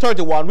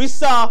 31, we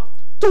saw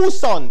 2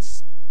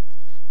 sons.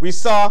 We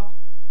saw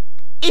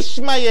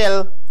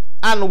Ishmael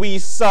and we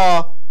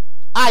saw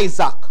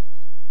Isaac.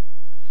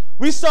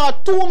 We saw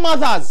 2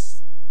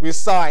 mothers. We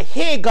saw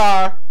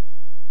Hagar.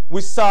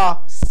 We saw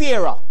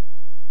Sarah.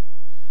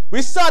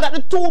 We saw that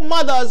the 2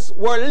 mothers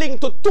were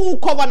linked to 2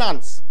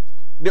 covenants.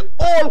 The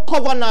old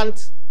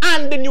covenant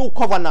and the new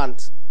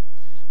covenant.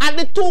 And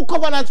the 2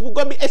 covenants were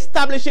going to be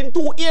established in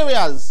 2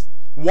 areas.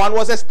 One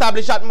was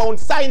established at Mount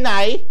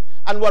Sinai,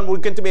 and one was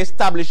going to be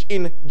established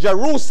in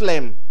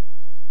Jerusalem.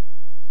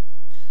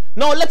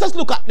 Now let us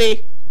look at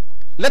the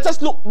let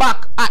us look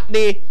back at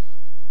the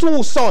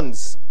two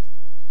sons.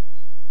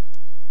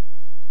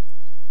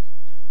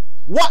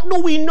 What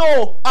do we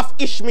know of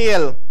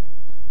Ishmael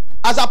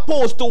as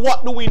opposed to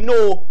what do we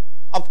know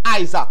of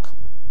Isaac?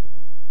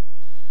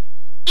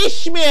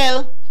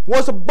 Ishmael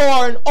was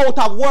born out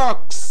of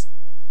works.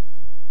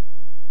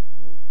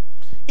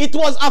 It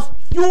was a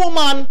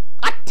human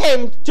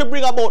attempt to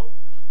bring about,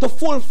 to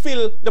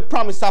fulfill the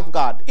promise of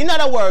God. In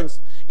other words,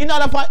 in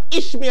order for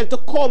Ishmael to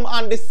come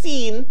on the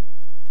scene,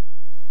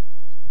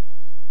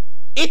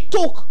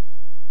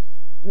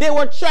 they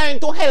were trying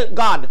to help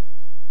God.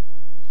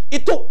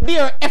 It took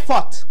their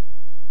effort.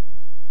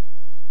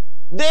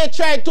 They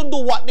tried to do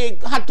what they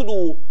had to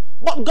do,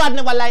 but God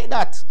never liked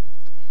that.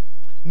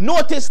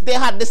 Notice they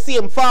had the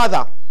same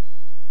father,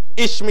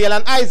 Ishmael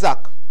and Isaac,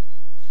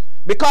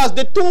 because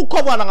the two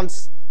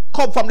covenants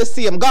come from the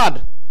same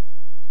God.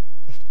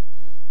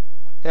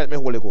 Help me,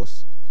 Holy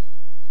Ghost.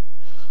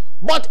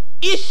 But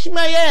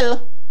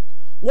Ishmael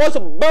was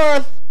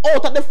birthed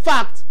out of the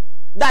fact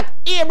that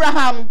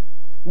Abraham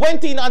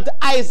went in unto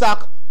Isaac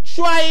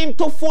trying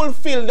to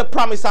fulfill the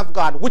promise of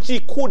God, which he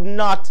could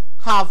not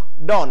have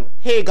done.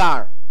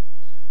 Hagar,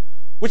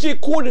 which he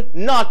could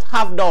not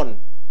have done.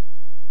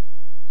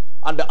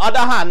 On the other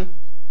hand,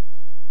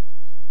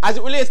 as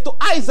it relates to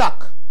Isaac,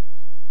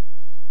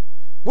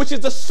 which is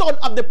the son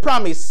of the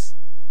promise,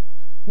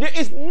 there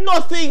is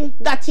nothing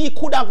that he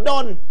could have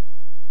done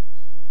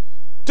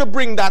to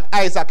bring that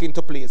Isaac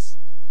into place.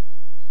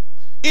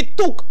 It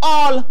took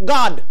all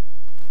God.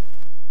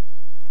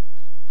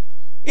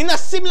 In a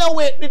similar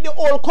way with the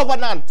old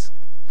covenant.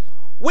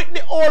 With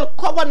the old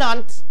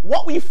covenant,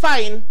 what we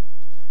find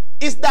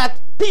is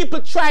that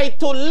people try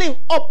to live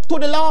up to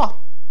the law.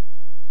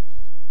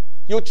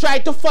 You try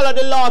to follow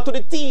the law to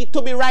the T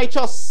to be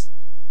righteous.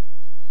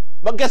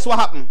 But guess what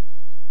happened?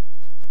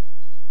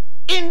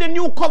 In the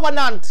new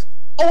covenant,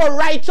 our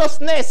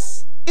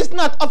righteousness is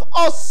not of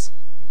us.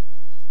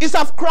 It's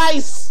of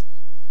Christ.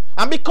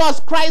 And because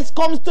Christ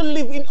comes to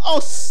live in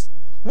us,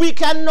 we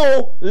can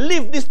now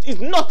live. This is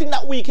nothing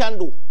that we can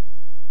do.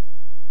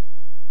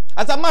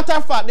 As a matter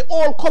of fact, the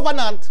old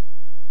covenant,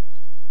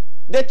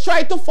 they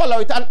try to follow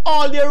it, and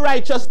all their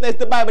righteousness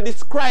the Bible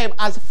describes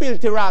as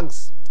filthy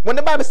rags. When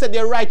the Bible said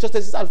their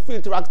righteousness is as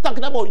filthy rags,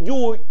 talking about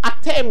you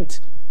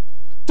attempt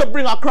to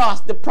bring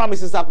across the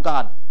promises of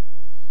God.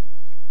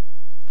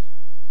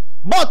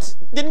 But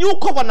the new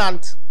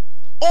covenant,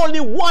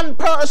 only one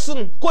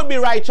person could be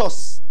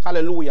righteous.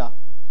 Hallelujah.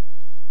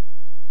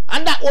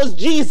 And that was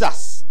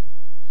Jesus.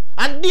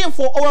 And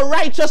therefore our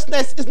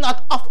righteousness is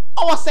not of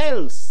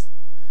ourselves,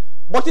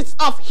 but it's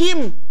of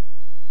him.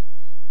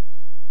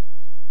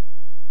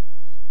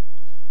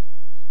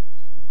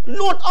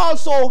 Note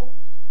also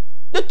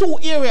the two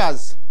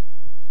areas.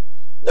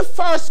 The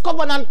first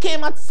covenant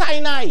came at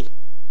Sinai,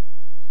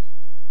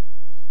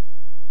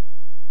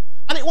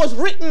 and it was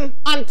written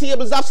on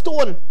tables of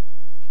stone.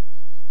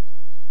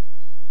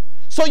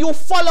 So you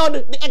followed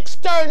the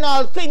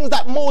external things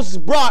that Moses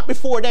brought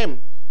before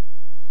them.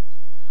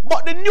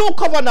 But the new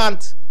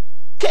covenant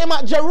came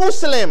at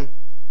Jerusalem,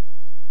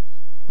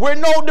 where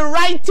now the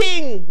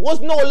writing was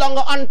no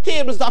longer on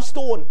tables of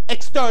stone,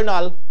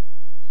 external,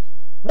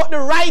 but the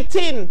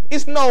writing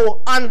is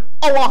now on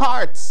our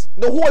hearts,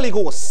 the Holy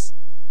Ghost.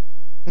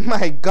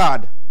 My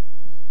God.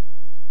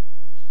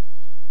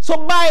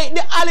 So by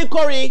the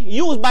allegory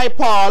used by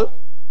Paul,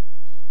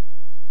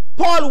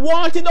 Paul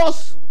wanted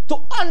us to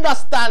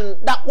understand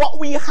that what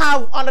we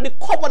have under the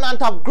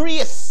covenant of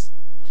grace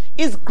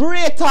is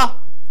greater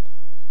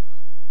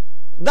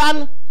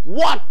than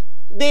what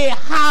they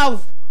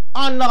have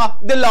under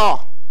the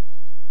law.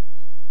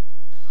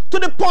 To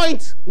the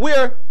point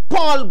where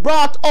Paul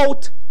brought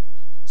out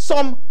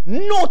some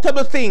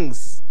notable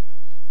things.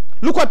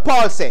 Look what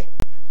Paul said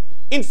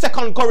in 2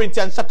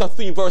 Corinthians chapter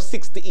 3 verse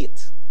 6 to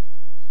 8.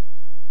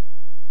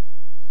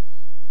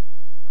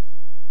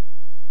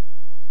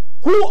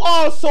 Who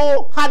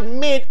also had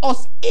made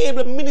us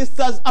able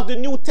ministers of the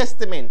New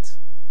Testament,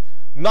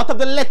 not of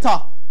the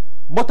letter,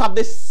 but of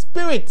the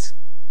Spirit.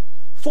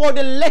 For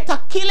the letter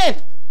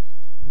killeth,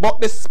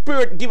 but the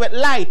Spirit giveth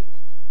light.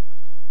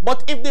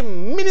 But if the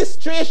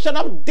ministration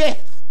of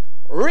death,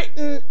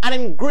 written and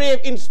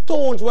engraved in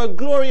stones, were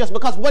glorious,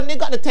 because when they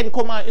got the 10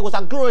 Commandments, it was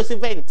a glorious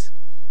event.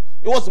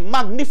 It was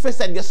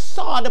magnificent. You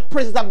saw the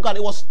presence of God.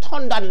 It was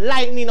thunder and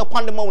lightning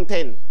upon the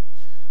mountain.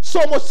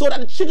 So much so that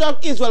the children of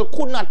Israel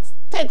could not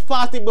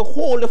steadfastly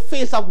behold the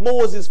face of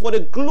Moses for the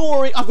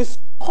glory of his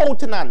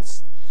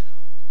countenance,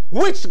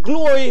 which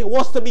glory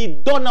was to be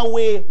done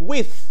away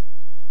with.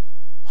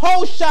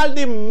 How shall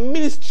the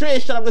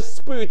ministration of the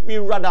Spirit be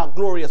rather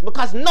glorious?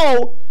 Because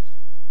now,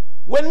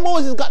 when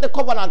Moses got the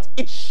covenant,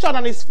 it shone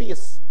on his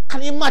face.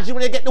 Can you imagine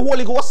when you get the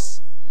Holy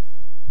Ghost?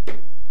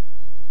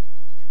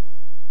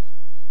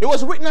 It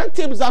was written on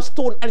tables of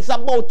stone, and it's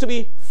about to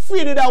be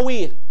faded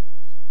away.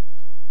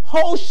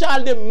 How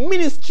shall the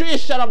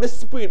ministration of the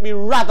Spirit be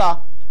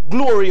rather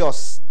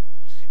glorious?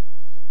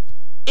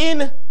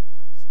 In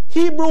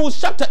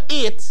Hebrews chapter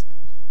 8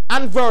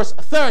 and verse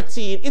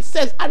 13, it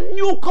says, a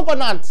new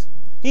covenant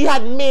he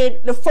had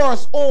made the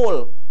first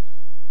oil.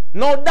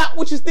 Now that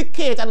which is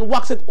decayed and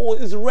waxed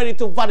old is ready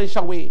to vanish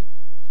away.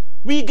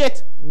 We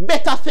get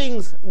better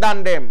things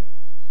than them.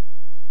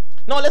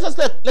 Now let us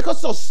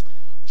just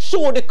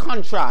show the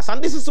contrast.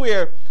 And this is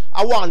where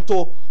I want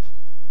to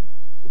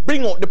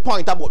bring out the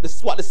point about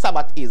this, what the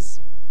Sabbath is.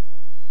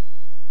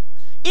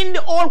 In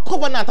the old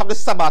covenant of the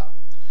Sabbath,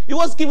 it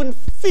was given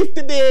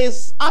 50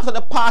 days after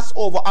the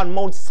Passover on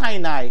Mount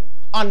Sinai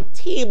on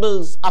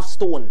tables of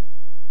stone.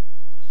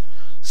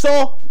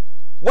 So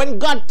when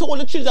God told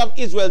the children of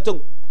Israel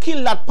to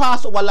kill that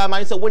Passover lamb,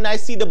 and he said, when I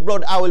see the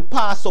blood, I will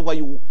pass over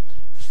you.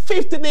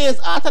 50 days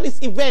after this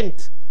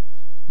event,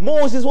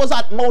 Moses was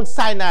at Mount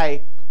Sinai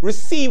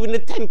receiving the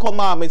 10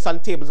 commandments on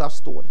tables of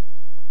stone.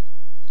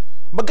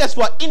 But guess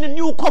what? In the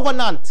new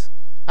covenant,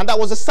 and that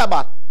was the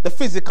Sabbath, the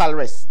physical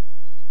rest.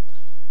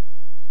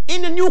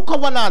 In the new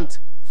covenant,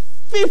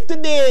 50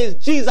 days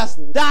Jesus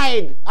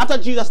died. After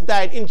Jesus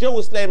died in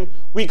Jerusalem,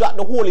 we got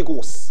the Holy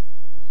Ghost.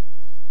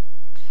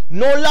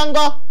 No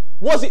longer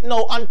was it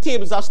now on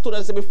tables of stone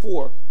as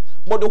before,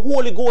 but the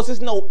Holy Ghost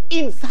is now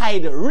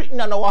inside, written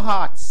on our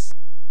hearts.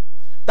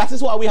 That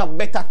is why we have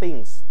better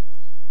things.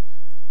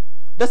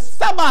 The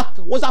Sabbath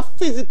was a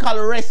physical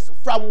rest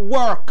from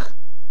work.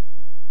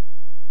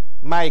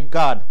 My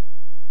God.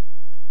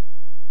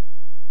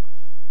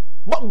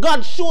 But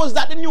God shows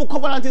that the new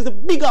covenant is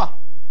bigger.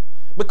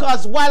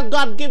 Because while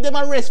God gave them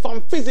a rest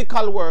from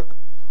physical work,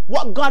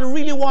 what God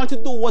really wanted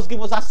to do was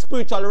give us a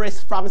spiritual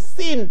rest from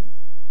sin.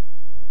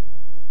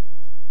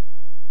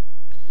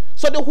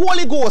 So the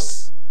Holy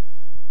Ghost,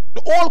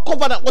 the old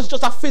covenant was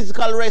just a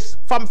physical rest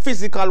from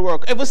physical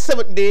work. Every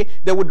 7th day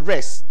they would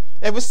rest.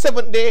 Every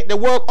 7th day they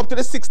work up to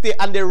the 6th day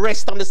and they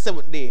rest on the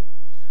 7th day.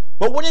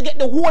 But when you get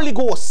the Holy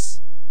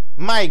Ghost,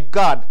 my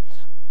God,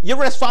 you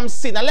rest from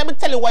sin. And let me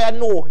tell you why I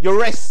know you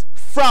rest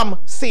from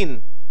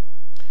sin.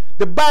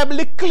 The Bible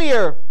is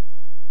clear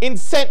in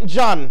St.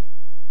 John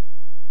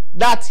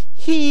that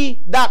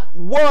he that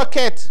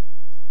worketh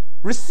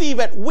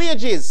receiveth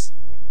wages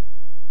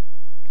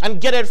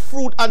and getteth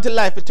fruit unto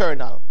life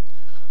eternal.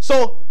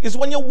 So it's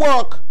when you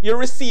work, you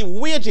receive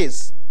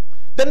wages.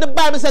 Then the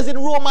Bible says in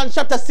Romans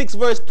chapter 6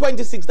 verse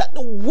 26 that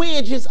the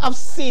wages of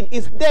sin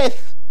is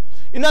death.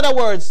 In other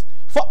words,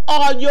 for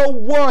all your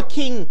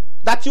working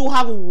that you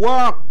have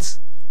worked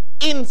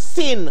in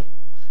sin,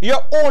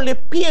 your only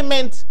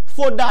payment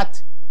for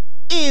that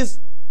is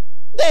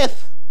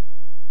death.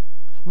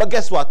 But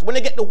guess what? When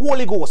you get the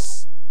Holy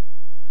Ghost,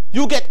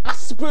 you get a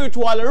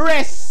spiritual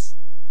rest.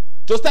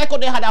 Just like when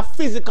they had a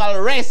physical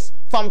rest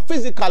from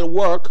physical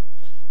work,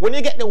 when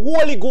you get the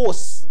Holy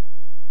Ghost,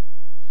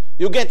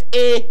 you get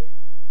a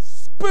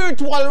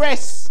spiritual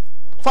rest.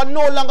 For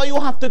no longer you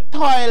have to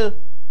toil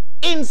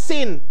in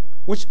sin,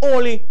 which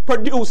only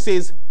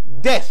produces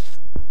death.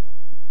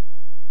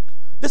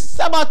 The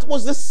Sabbath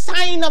was the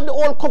sign of the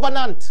old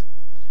covenant.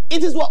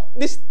 It is what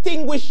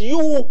distinguished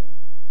you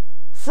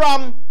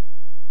from,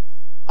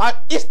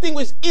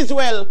 distinguished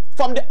Israel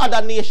from the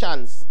other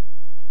nations.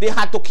 They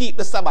had to keep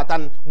the Sabbath,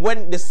 and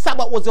when the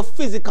Sabbath was a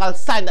physical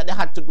sign that they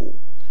had to do.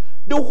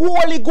 The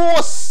Holy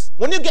Ghost,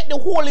 when you get the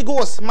Holy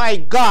Ghost, my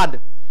God,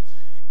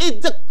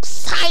 it's the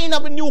sign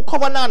of the new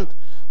covenant.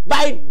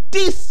 By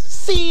this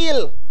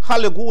seal,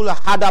 hallelujah,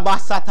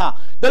 hadabasata,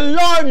 the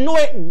Lord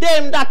knoweth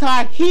them that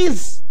are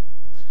his.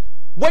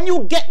 When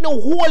you get the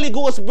Holy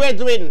Ghost,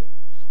 brethren,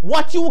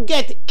 what you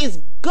get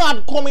is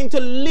God coming to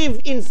live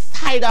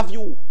inside of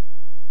you.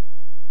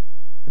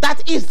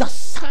 That is the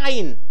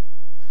sign.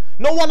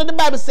 No wonder the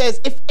Bible says,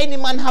 if any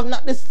man have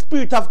not the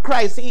Spirit of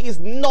Christ, he is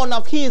none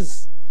of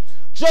his.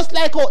 Just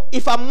like how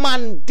if a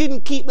man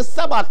didn't keep the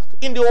Sabbath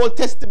in the Old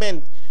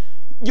Testament,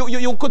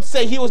 you could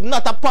say he was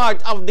not a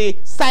part of the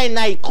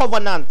Sinai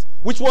covenant,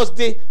 which was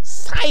the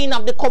sign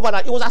of the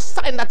covenant. It was a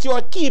sign that you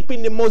are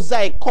keeping the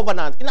Mosaic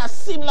covenant. In a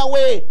similar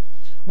way,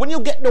 when you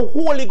get the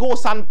Holy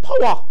Ghost and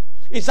power,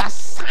 it's a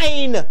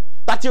sign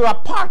that you're a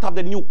part of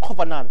the new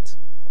covenant.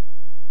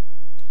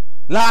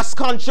 Last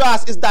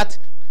contrast is that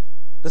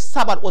the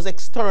Sabbath was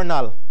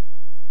external,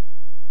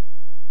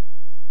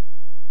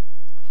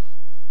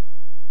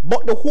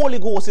 but the Holy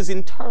Ghost is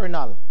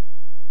internal.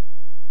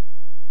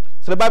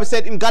 So the Bible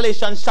said in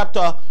Galatians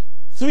chapter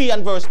 3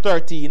 and verse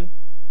 13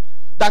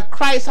 that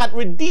Christ had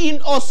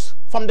redeemed us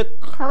from the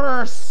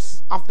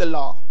curse of the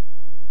law.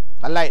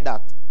 I like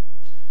that.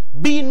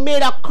 Being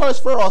made a curse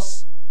for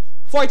us,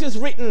 for it is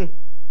written,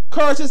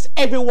 curses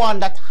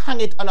everyone that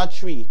hangeth on a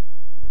tree.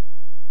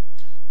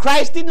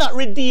 Christ did not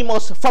redeem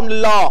us from the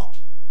law.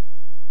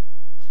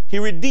 He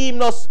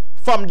redeemed us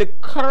from the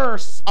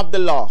curse of the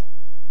law.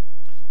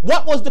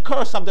 What was the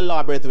curse of the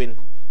law, brethren?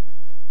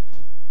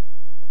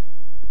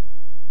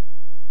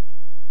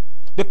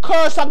 The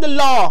curse of the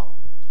law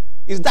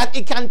is that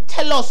it can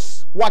tell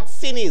us what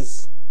sin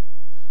is,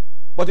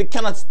 but it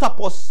cannot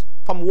stop us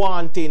from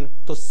wanting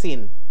to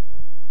sin.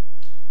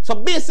 So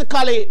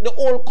basically, the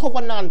old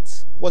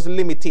covenant was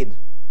limited.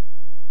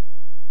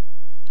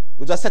 It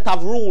was a set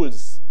of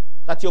rules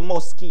that you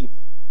must keep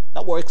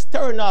that were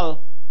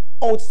external,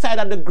 outside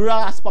of the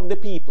grasp of the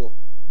people.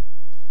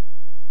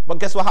 But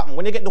guess what happened?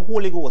 When you get the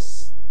Holy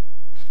Ghost,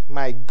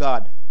 My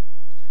God.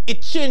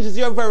 It changes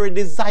your very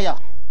desire.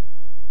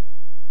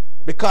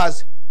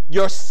 Because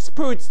your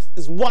spirit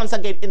is once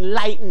again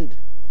enlightened.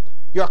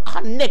 You're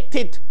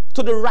connected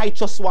to the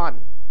righteous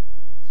one.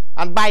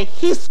 And by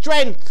his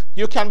strength,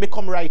 you can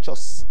become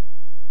righteous.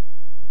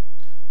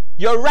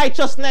 Your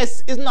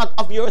righteousness is not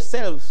of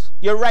yourselves.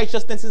 Your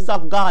righteousness is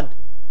of God.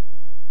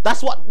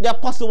 That's what the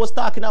apostle was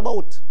talking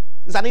about.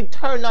 It's an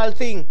eternal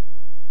thing.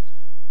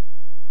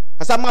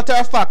 As a matter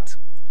of fact,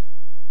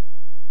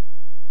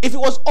 if it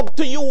was up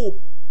to you,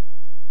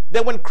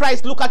 then when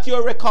Christ looked at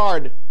your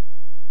record,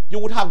 you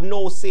would have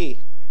no say.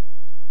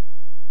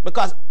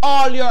 Because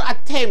all your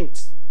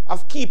attempts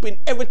of keeping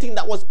everything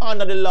that was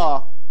under the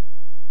law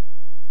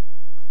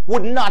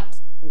would not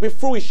be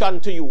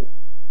fruition to you.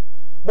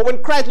 But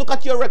when Christ looked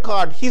at your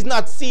record, he's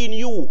not seeing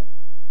you,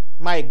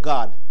 my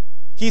God.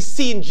 He's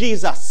seeing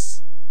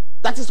Jesus.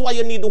 That is why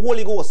you need the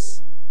Holy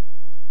Ghost.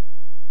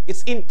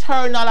 It's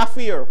internal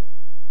affair.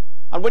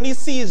 And when he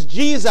sees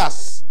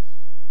Jesus,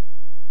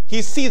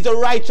 he sees the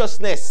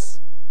righteousness.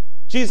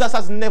 Jesus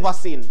has never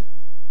sinned.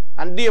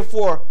 And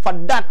therefore, for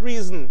that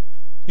reason,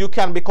 you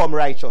can become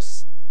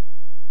righteous.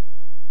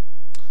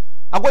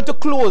 I'm going to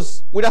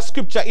close with a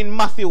scripture in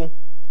Matthew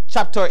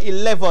chapter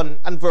 11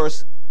 and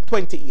verse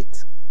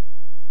 28.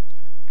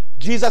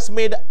 Jesus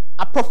made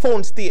a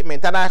profound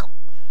statement, and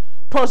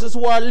persons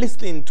who are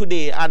listening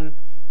today, and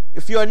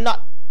if you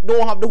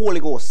don't have the Holy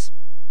Ghost,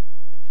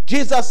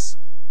 Jesus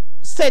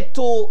said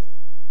to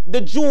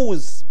the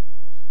Jews,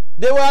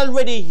 they were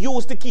already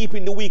used to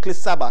keeping the weekly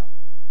Sabbath.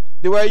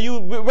 They were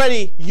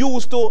already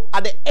used to,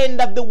 at the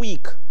end of the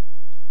week,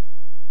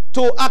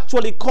 to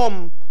actually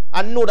come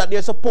and know that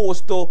they're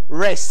supposed to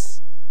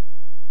rest,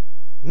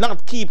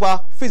 not keep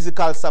a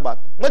physical Sabbath.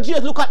 But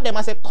Jesus looked at them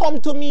and said,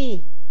 come to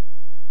me,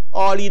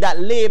 all ye that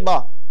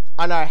labor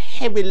and are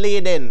heavy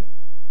laden,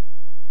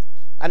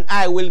 and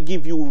I will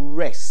give you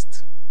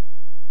rest.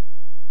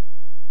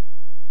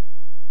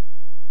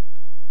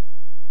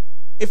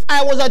 If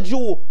I was a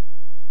Jew,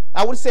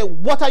 I would say,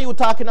 what are you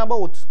talking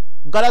about?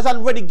 God has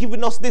already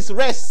given us this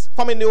rest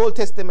from in the Old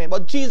Testament.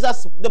 But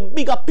Jesus, the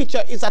bigger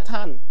picture is at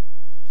hand.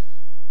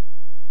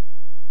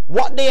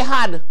 What they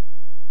had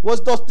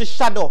was just the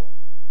shadow.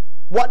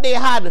 What they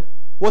had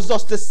was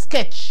just the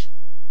sketch.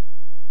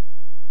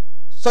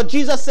 So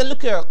Jesus said,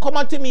 look here, come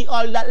unto me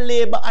all that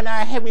labor and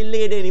are heavy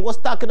laden. He was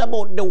talking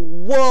about the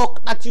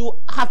work that you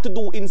have to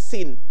do in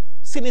sin.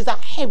 Sin is a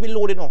heavy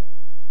load, you know.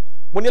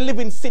 When you live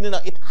in sin, you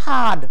know, it's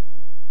hard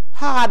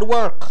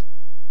work.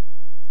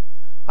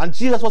 And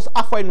Jesus was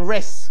offering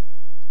rest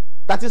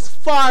that is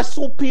far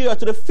superior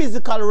to the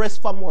physical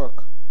rest from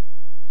work.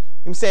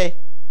 He said,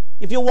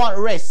 if you want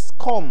rest,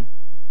 come,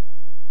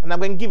 and I'm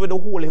going to give you the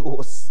Holy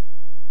Ghost.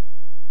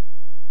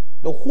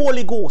 The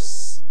Holy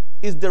Ghost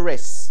is the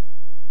rest.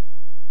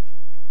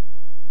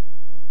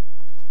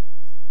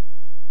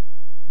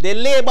 They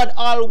labored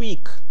all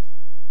week.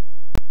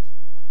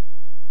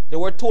 They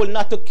were told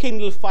not to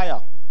kindle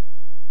fire.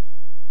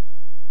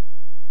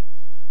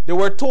 They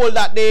were told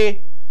that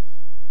they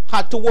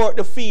had to work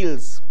the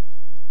fields.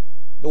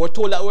 They were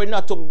told that they were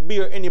not to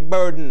bear any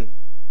burden.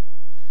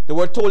 They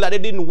were told that they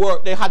didn't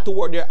work, they had to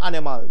work their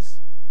animals.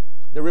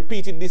 They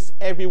repeated this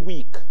every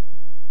week.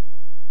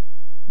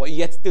 But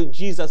yet still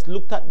Jesus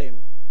looked at them.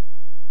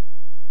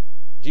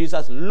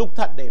 Jesus looked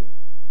at them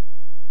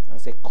and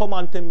said, come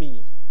unto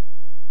me.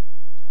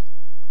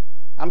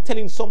 I'm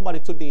telling somebody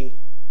today,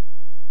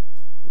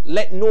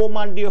 let no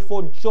man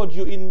therefore judge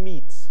you in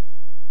meat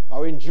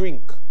or in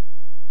drink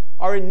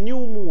or in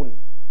new moon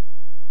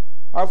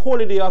or of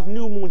holiday, of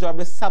new moons, or of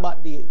the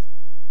Sabbath days.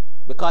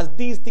 Because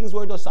these things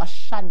were just a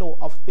shadow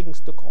of things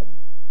to come.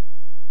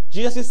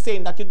 Jesus is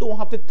saying that you don't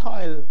have to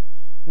toil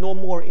no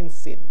more in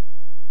sin.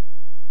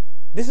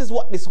 This is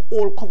what this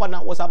old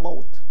covenant was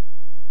about.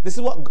 This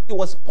is what it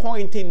was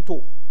pointing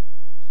to.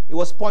 It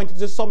was pointing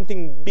to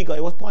something bigger.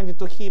 It was pointing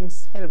to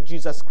himself,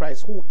 Jesus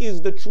Christ, who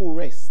is the true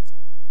rest.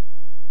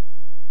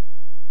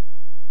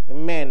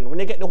 Amen. When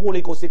you get the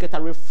Holy Ghost, you get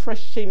a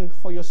refreshing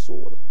for your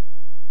soul.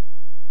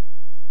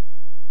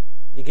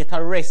 You get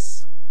a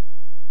rest.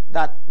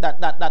 And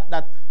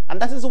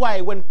that is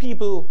why when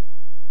people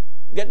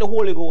get the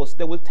Holy Ghost,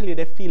 they will tell you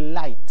they feel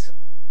light.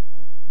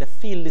 They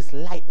feel this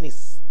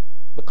lightness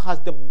because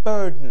the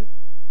burden,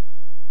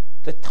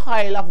 the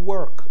toil of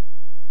work.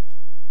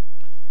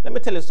 Let me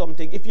tell you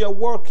something. If you're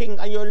working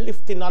and you're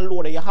lifting a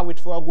load and you have it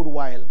for a good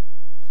while,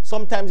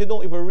 sometimes you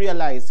don't even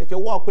realize. If you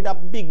walk with a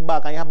big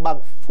bag and you have a bag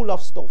full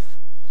of stuff,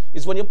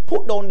 it's when you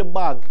put down the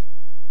bag,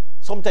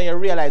 sometimes you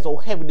realize how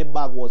heavy the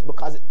bag was,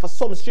 because for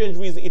some strange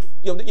reason,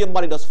 your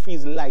body just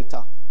feels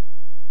lighter.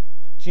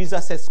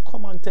 Jesus says,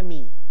 come unto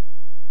me.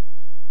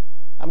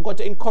 I'm going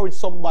to encourage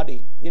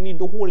somebody. You need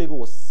the Holy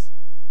Ghost.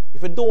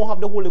 If you don't have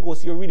the Holy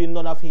Ghost, you're really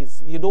none of his.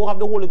 If you don't have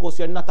the Holy Ghost,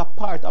 you're not a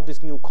part of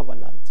this new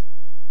covenant.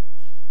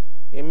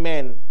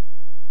 Amen.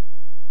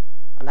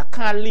 And I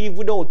can't leave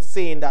without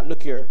saying that,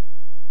 look here,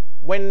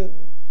 when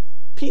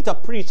Peter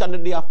preached on the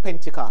day of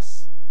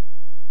Pentecost,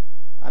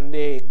 and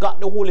they got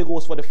the Holy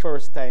Ghost for the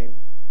first time,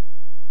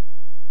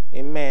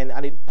 amen,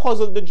 and it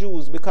puzzled the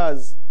Jews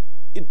because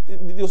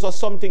this was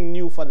something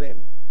new for them.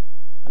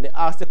 And they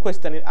asked the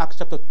question in Acts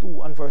chapter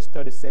 2 and verse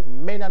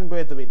 37, men and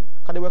brethren,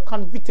 because they were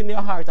convicting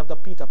their heart after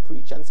Peter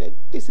preached and said,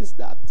 this is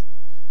that,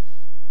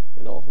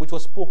 you know, which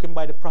was spoken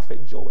by the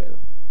prophet Joel.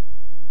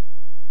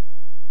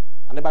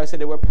 And the Bible said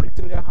they were pricked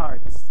in their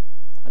hearts.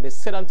 And they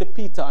said unto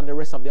Peter and the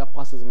rest of the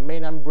apostles,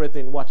 men and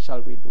brethren, what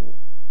shall we do?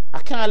 I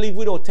can't live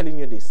without telling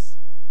you this.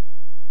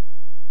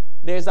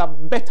 There's a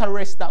better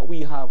rest that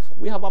we have.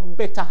 We have a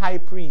better high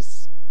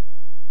priest.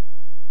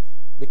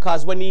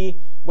 Because when he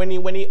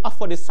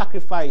offered the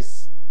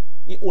sacrifice,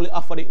 he only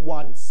offered it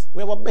once.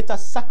 We have a better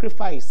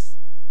sacrifice.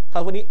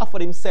 Because when he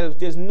offered himself,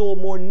 there's no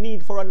more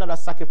need for another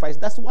sacrifice.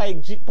 That's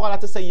why Paul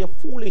had to say you're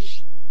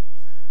foolish.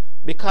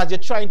 Because you're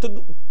trying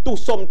to do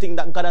something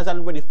that God has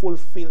already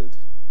fulfilled.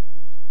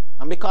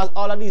 And because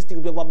all of these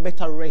things, we have a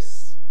better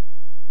rest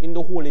in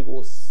the Holy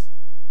Ghost.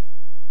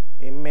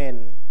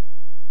 Amen.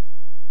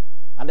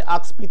 And they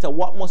asked Peter,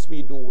 what must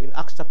we do in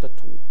Acts chapter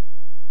 2?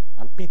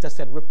 And Peter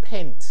said,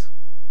 repent.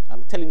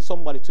 I'm telling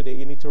somebody today,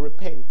 you need to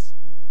repent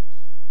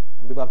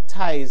and be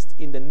baptized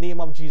in the name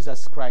of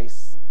Jesus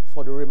Christ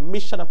for the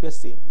remission of your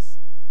sins.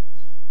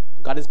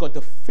 God is going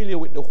to fill you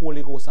with the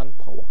Holy Ghost and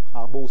power.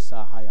 I'm going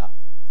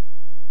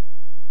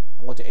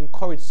to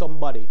encourage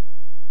somebody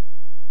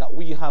that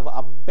we have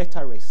a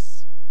better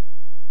rest.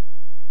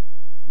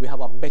 We have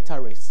a better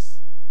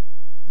rest.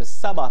 The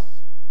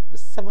Sabbath, the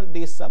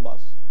 7th-day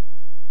Sabbath,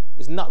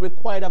 is not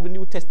required of the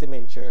New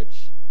Testament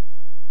church.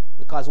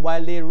 Because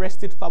while they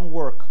rested from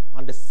work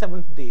on the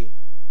 7th day,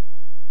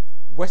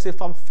 rested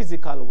from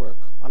physical work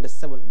on the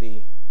 7th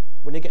day,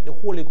 when they get the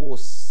Holy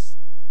Ghost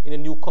in the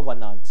new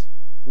covenant,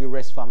 we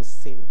rest from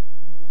sin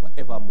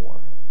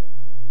forevermore.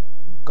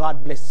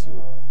 God bless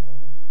you.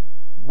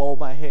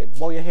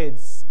 Bow your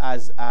heads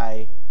as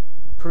I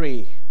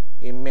pray.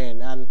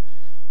 Amen. And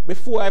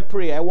before I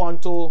pray, I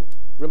want to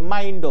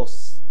remind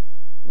us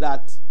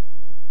that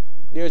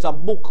there's a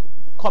book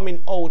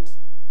coming out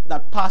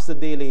that Pastor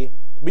Daly,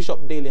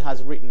 Bishop Daly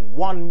has written,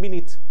 1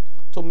 minute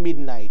to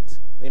midnight.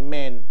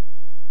 Amen.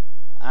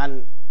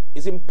 And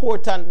it's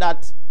important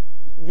that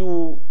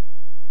you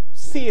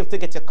save to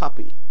get your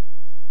copy.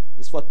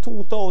 It's for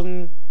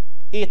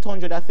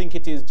 2,800, I think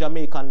it is,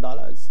 Jamaican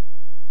dollars.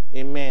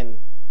 Amen.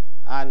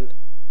 And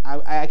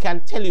I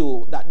can tell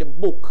you that the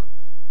book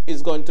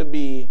is going to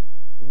be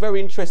very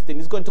interesting.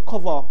 It's going to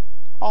cover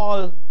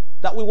all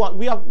that we want.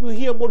 We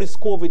hear about this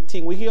COVID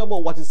thing. We hear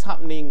about what is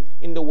happening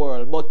in the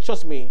world. But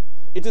trust me,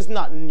 it is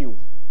not new.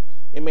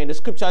 Amen. The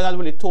scripture has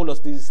already told us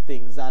these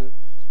things. And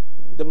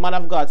the man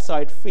of God saw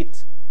it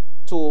fit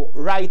to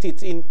write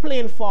it in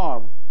plain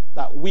form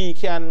that we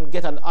can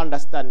get an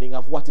understanding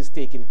of what is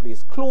taking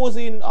place.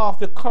 Closing off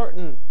the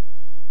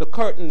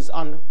curtains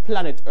on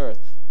planet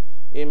Earth.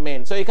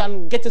 Amen. So you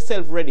can get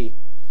yourself ready.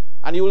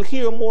 And you will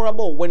hear more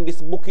about when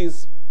this book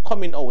is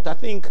coming out. I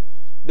think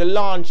the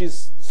launch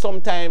is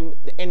sometime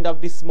the end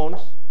of this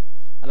month.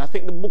 And I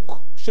think the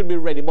book should be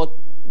ready. But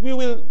we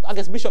will, I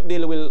guess Bishop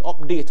Daly will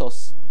update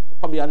us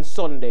probably on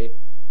Sunday.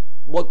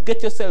 But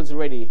get yourselves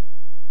ready.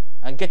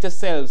 And get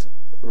yourselves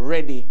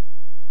ready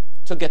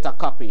to get a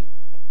copy.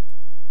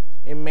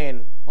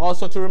 Amen.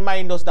 Also to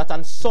remind us that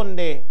on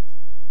Sunday,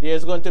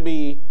 there's going to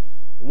be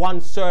one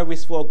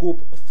service for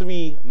Group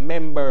 3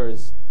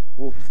 members.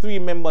 Group 3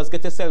 members,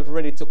 get yourself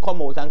ready to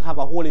come out and have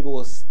a Holy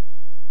Ghost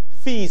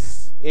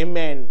feast.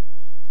 Amen.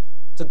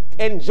 To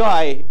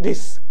enjoy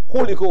this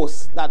Holy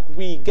Ghost that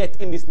we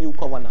get in this new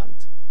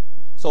covenant.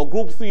 So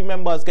Group 3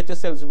 members, get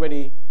yourselves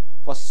ready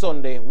for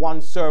Sunday. One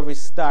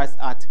service starts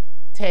at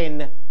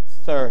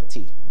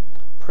 10:30.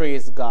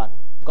 Praise God.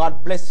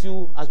 God bless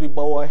you as we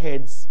bow our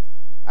heads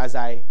as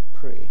I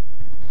pray.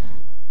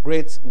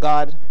 Great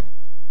God,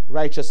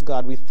 righteous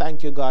God, we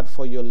thank you, God,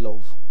 for your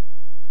love.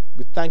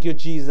 We thank you,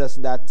 Jesus,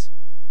 that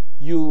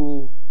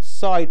you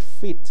saw it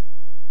fit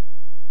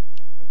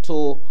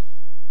to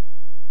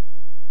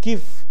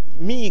give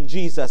me,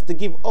 Jesus, to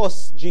give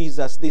us,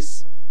 Jesus,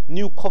 this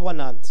new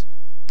covenant,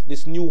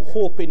 this new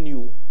hope in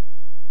you,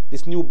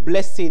 this new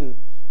blessing,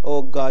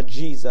 oh God,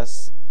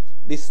 Jesus,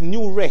 this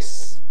new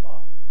rest.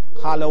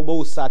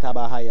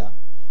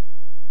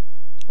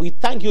 We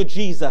thank you,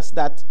 Jesus,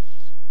 that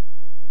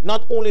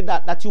not only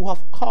that you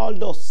have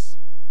called us.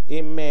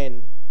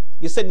 Amen.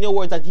 You said in your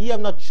words that ye have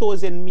not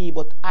chosen me,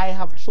 but I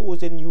have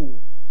chosen you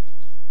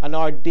and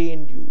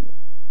ordained you.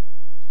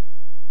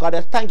 God,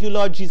 I thank you,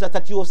 Lord Jesus,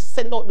 that you have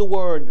sent out the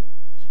word,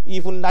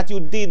 even that you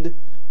did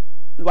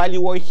while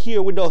you were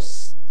here with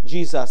us,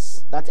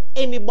 Jesus, that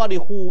anybody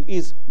who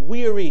is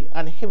weary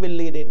and heavy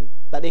laden,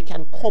 that they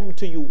can come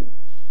to you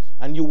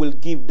and you will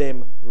give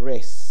them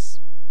rest.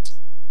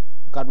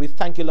 God, we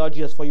thank you, Lord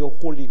Jesus, for your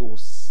Holy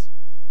Ghost.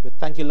 We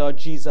thank you, Lord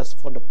Jesus,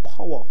 for the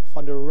power,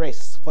 for the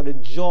rest, for the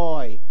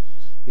joy.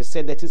 You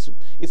said that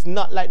it's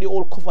not like the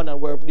old covenant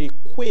where they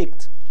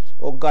quaked,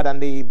 oh God,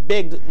 and they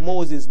begged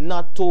Moses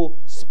not to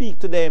speak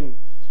to them,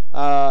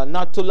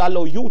 not to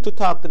allow you to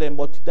talk to them,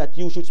 but that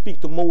you should speak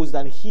to Moses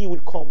and he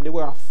would come. They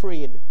were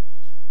afraid.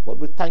 But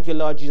we thank you,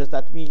 Lord Jesus,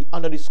 that we,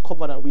 under this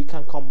covenant, we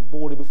can come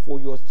boldly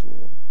before your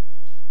throne.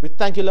 We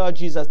thank you, Lord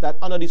Jesus, that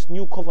under this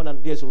new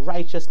covenant, there's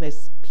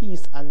righteousness,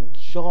 peace, and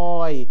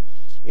joy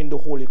in the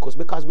Holy Ghost,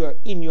 because we are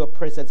in your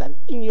presence, and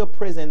in your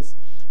presence,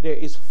 there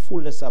is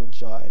fullness of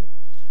joy.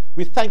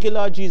 We thank you,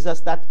 Lord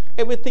Jesus, that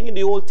everything in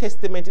the Old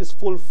Testament is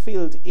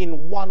fulfilled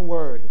in one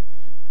word,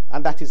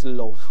 and that is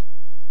love.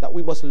 That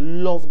we must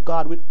love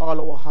God with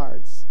all our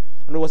hearts,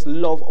 and we must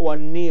love our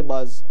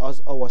neighbors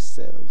as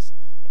ourselves.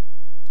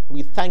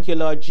 We thank you,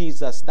 Lord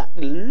Jesus, that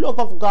the love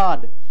of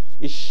God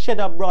is shed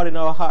abroad in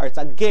our hearts,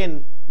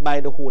 again by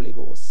the Holy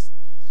Ghost,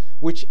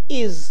 which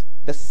is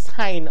the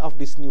sign of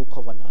this new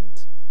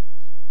covenant.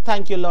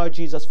 Thank you, Lord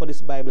Jesus, for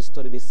this Bible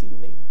study this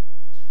evening.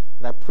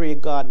 And I pray,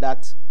 God,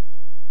 that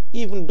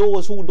even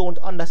those who don't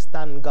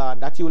understand,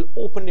 God, that you will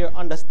open their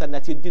understanding,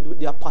 that you did with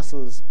the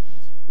apostles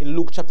in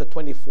Luke chapter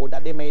 24,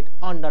 that they may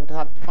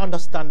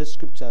understand the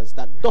scriptures,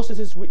 that thus it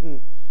is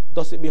written,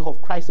 thus it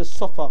behove Christ to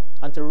suffer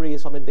and to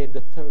raise from the dead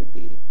the third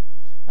day,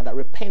 and that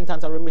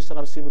repentance and remission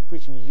of sin will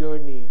preach in your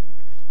name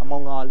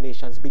among all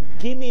nations,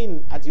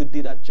 beginning as you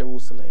did at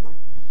Jerusalem.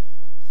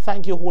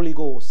 Thank you, Holy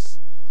Ghost,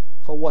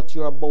 for what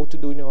you're about to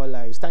do in our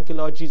lives. Thank you,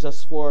 Lord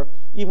Jesus, for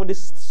even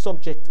this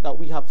subject that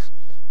we have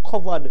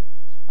covered.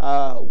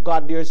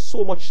 God, there's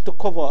so much to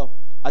cover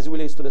as it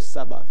relates to the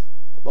Sabbath.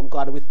 But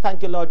God, we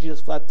thank you, Lord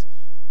Jesus,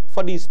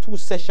 for these 2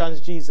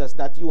 sessions, Jesus,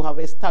 that you have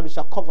established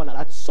a covenant,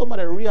 that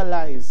somebody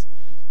realize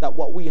that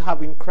what we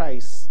have in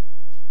Christ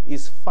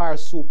is far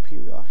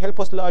superior.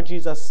 Help us, Lord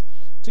Jesus,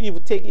 to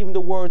even take even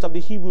the words of the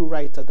Hebrew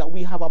writers, that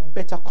we have a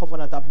better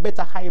covenant, a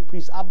better high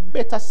priest, a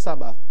better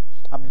Sabbath,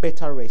 a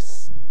better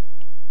rest.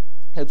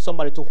 Help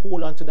somebody to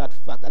hold on to that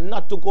fact and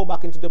not to go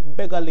back into the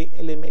beggarly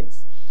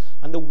elements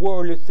and the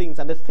worldly things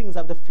and the things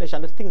of the flesh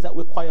and the things that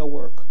require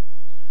work.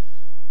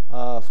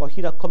 For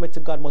he that cometh to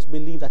God must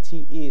believe that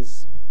he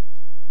is.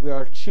 We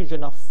are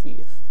children of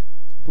faith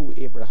through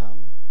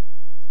Abraham.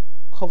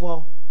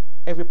 Cover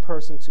every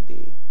person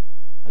today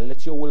and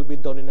let your will be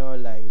done in our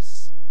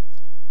lives,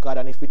 God.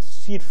 And if it's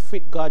seed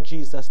fit, God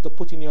Jesus, to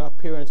put in your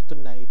appearance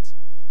tonight,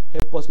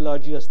 help us,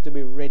 Lord Jesus, to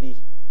be ready,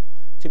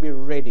 to be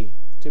ready,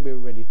 to be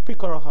ready.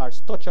 Prick our hearts,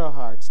 touch our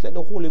hearts. Let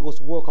the Holy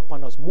Ghost work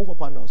upon us, move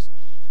upon us,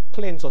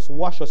 cleanse us,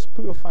 wash us,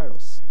 purify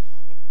us,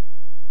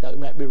 that we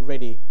might be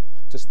ready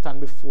to stand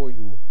before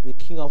you, the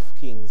King of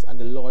Kings and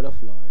the Lord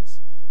of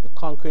Lords, the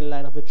conquering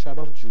Lion of the tribe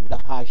of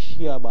Judah,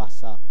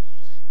 Hashiabasa,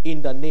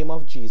 in the name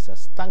of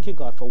Jesus. Thank you,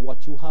 God, for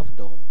what you have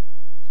done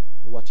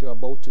and what you're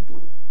about to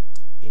do.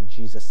 In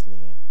Jesus'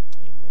 name,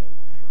 amen.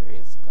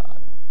 Praise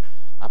God.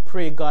 I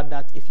pray, God,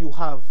 that if you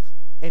have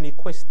any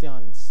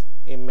questions,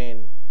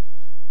 amen,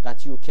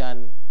 that you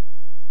can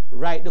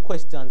write the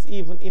questions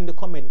even in the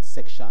comment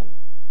section.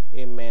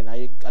 Amen.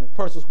 And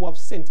persons who have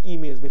sent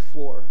emails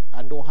before,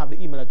 I don't have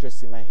the email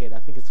address in my head. I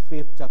think it's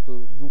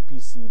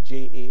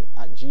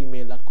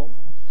faithchapelupcja@gmail.com.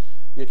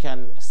 You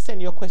can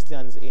send your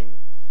questions in,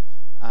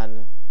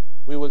 and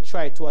we will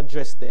try to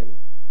address them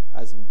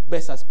as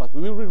best as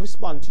possible. We will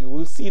respond to you.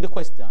 We'll see the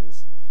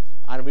questions,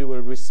 and we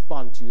will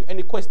respond to you.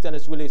 Any question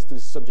that relates to the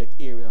subject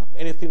area,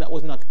 anything that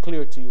was not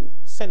clear to you,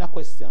 send a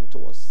question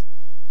to us,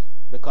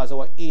 because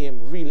our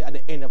aim really at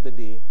the end of the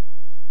day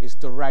is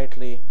to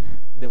rightly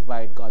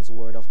divide God's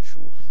word of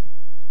truth.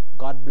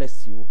 God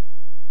bless you.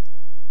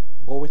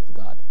 Go with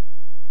God.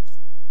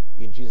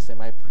 In Jesus'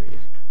 name I pray.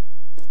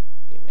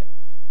 Amen.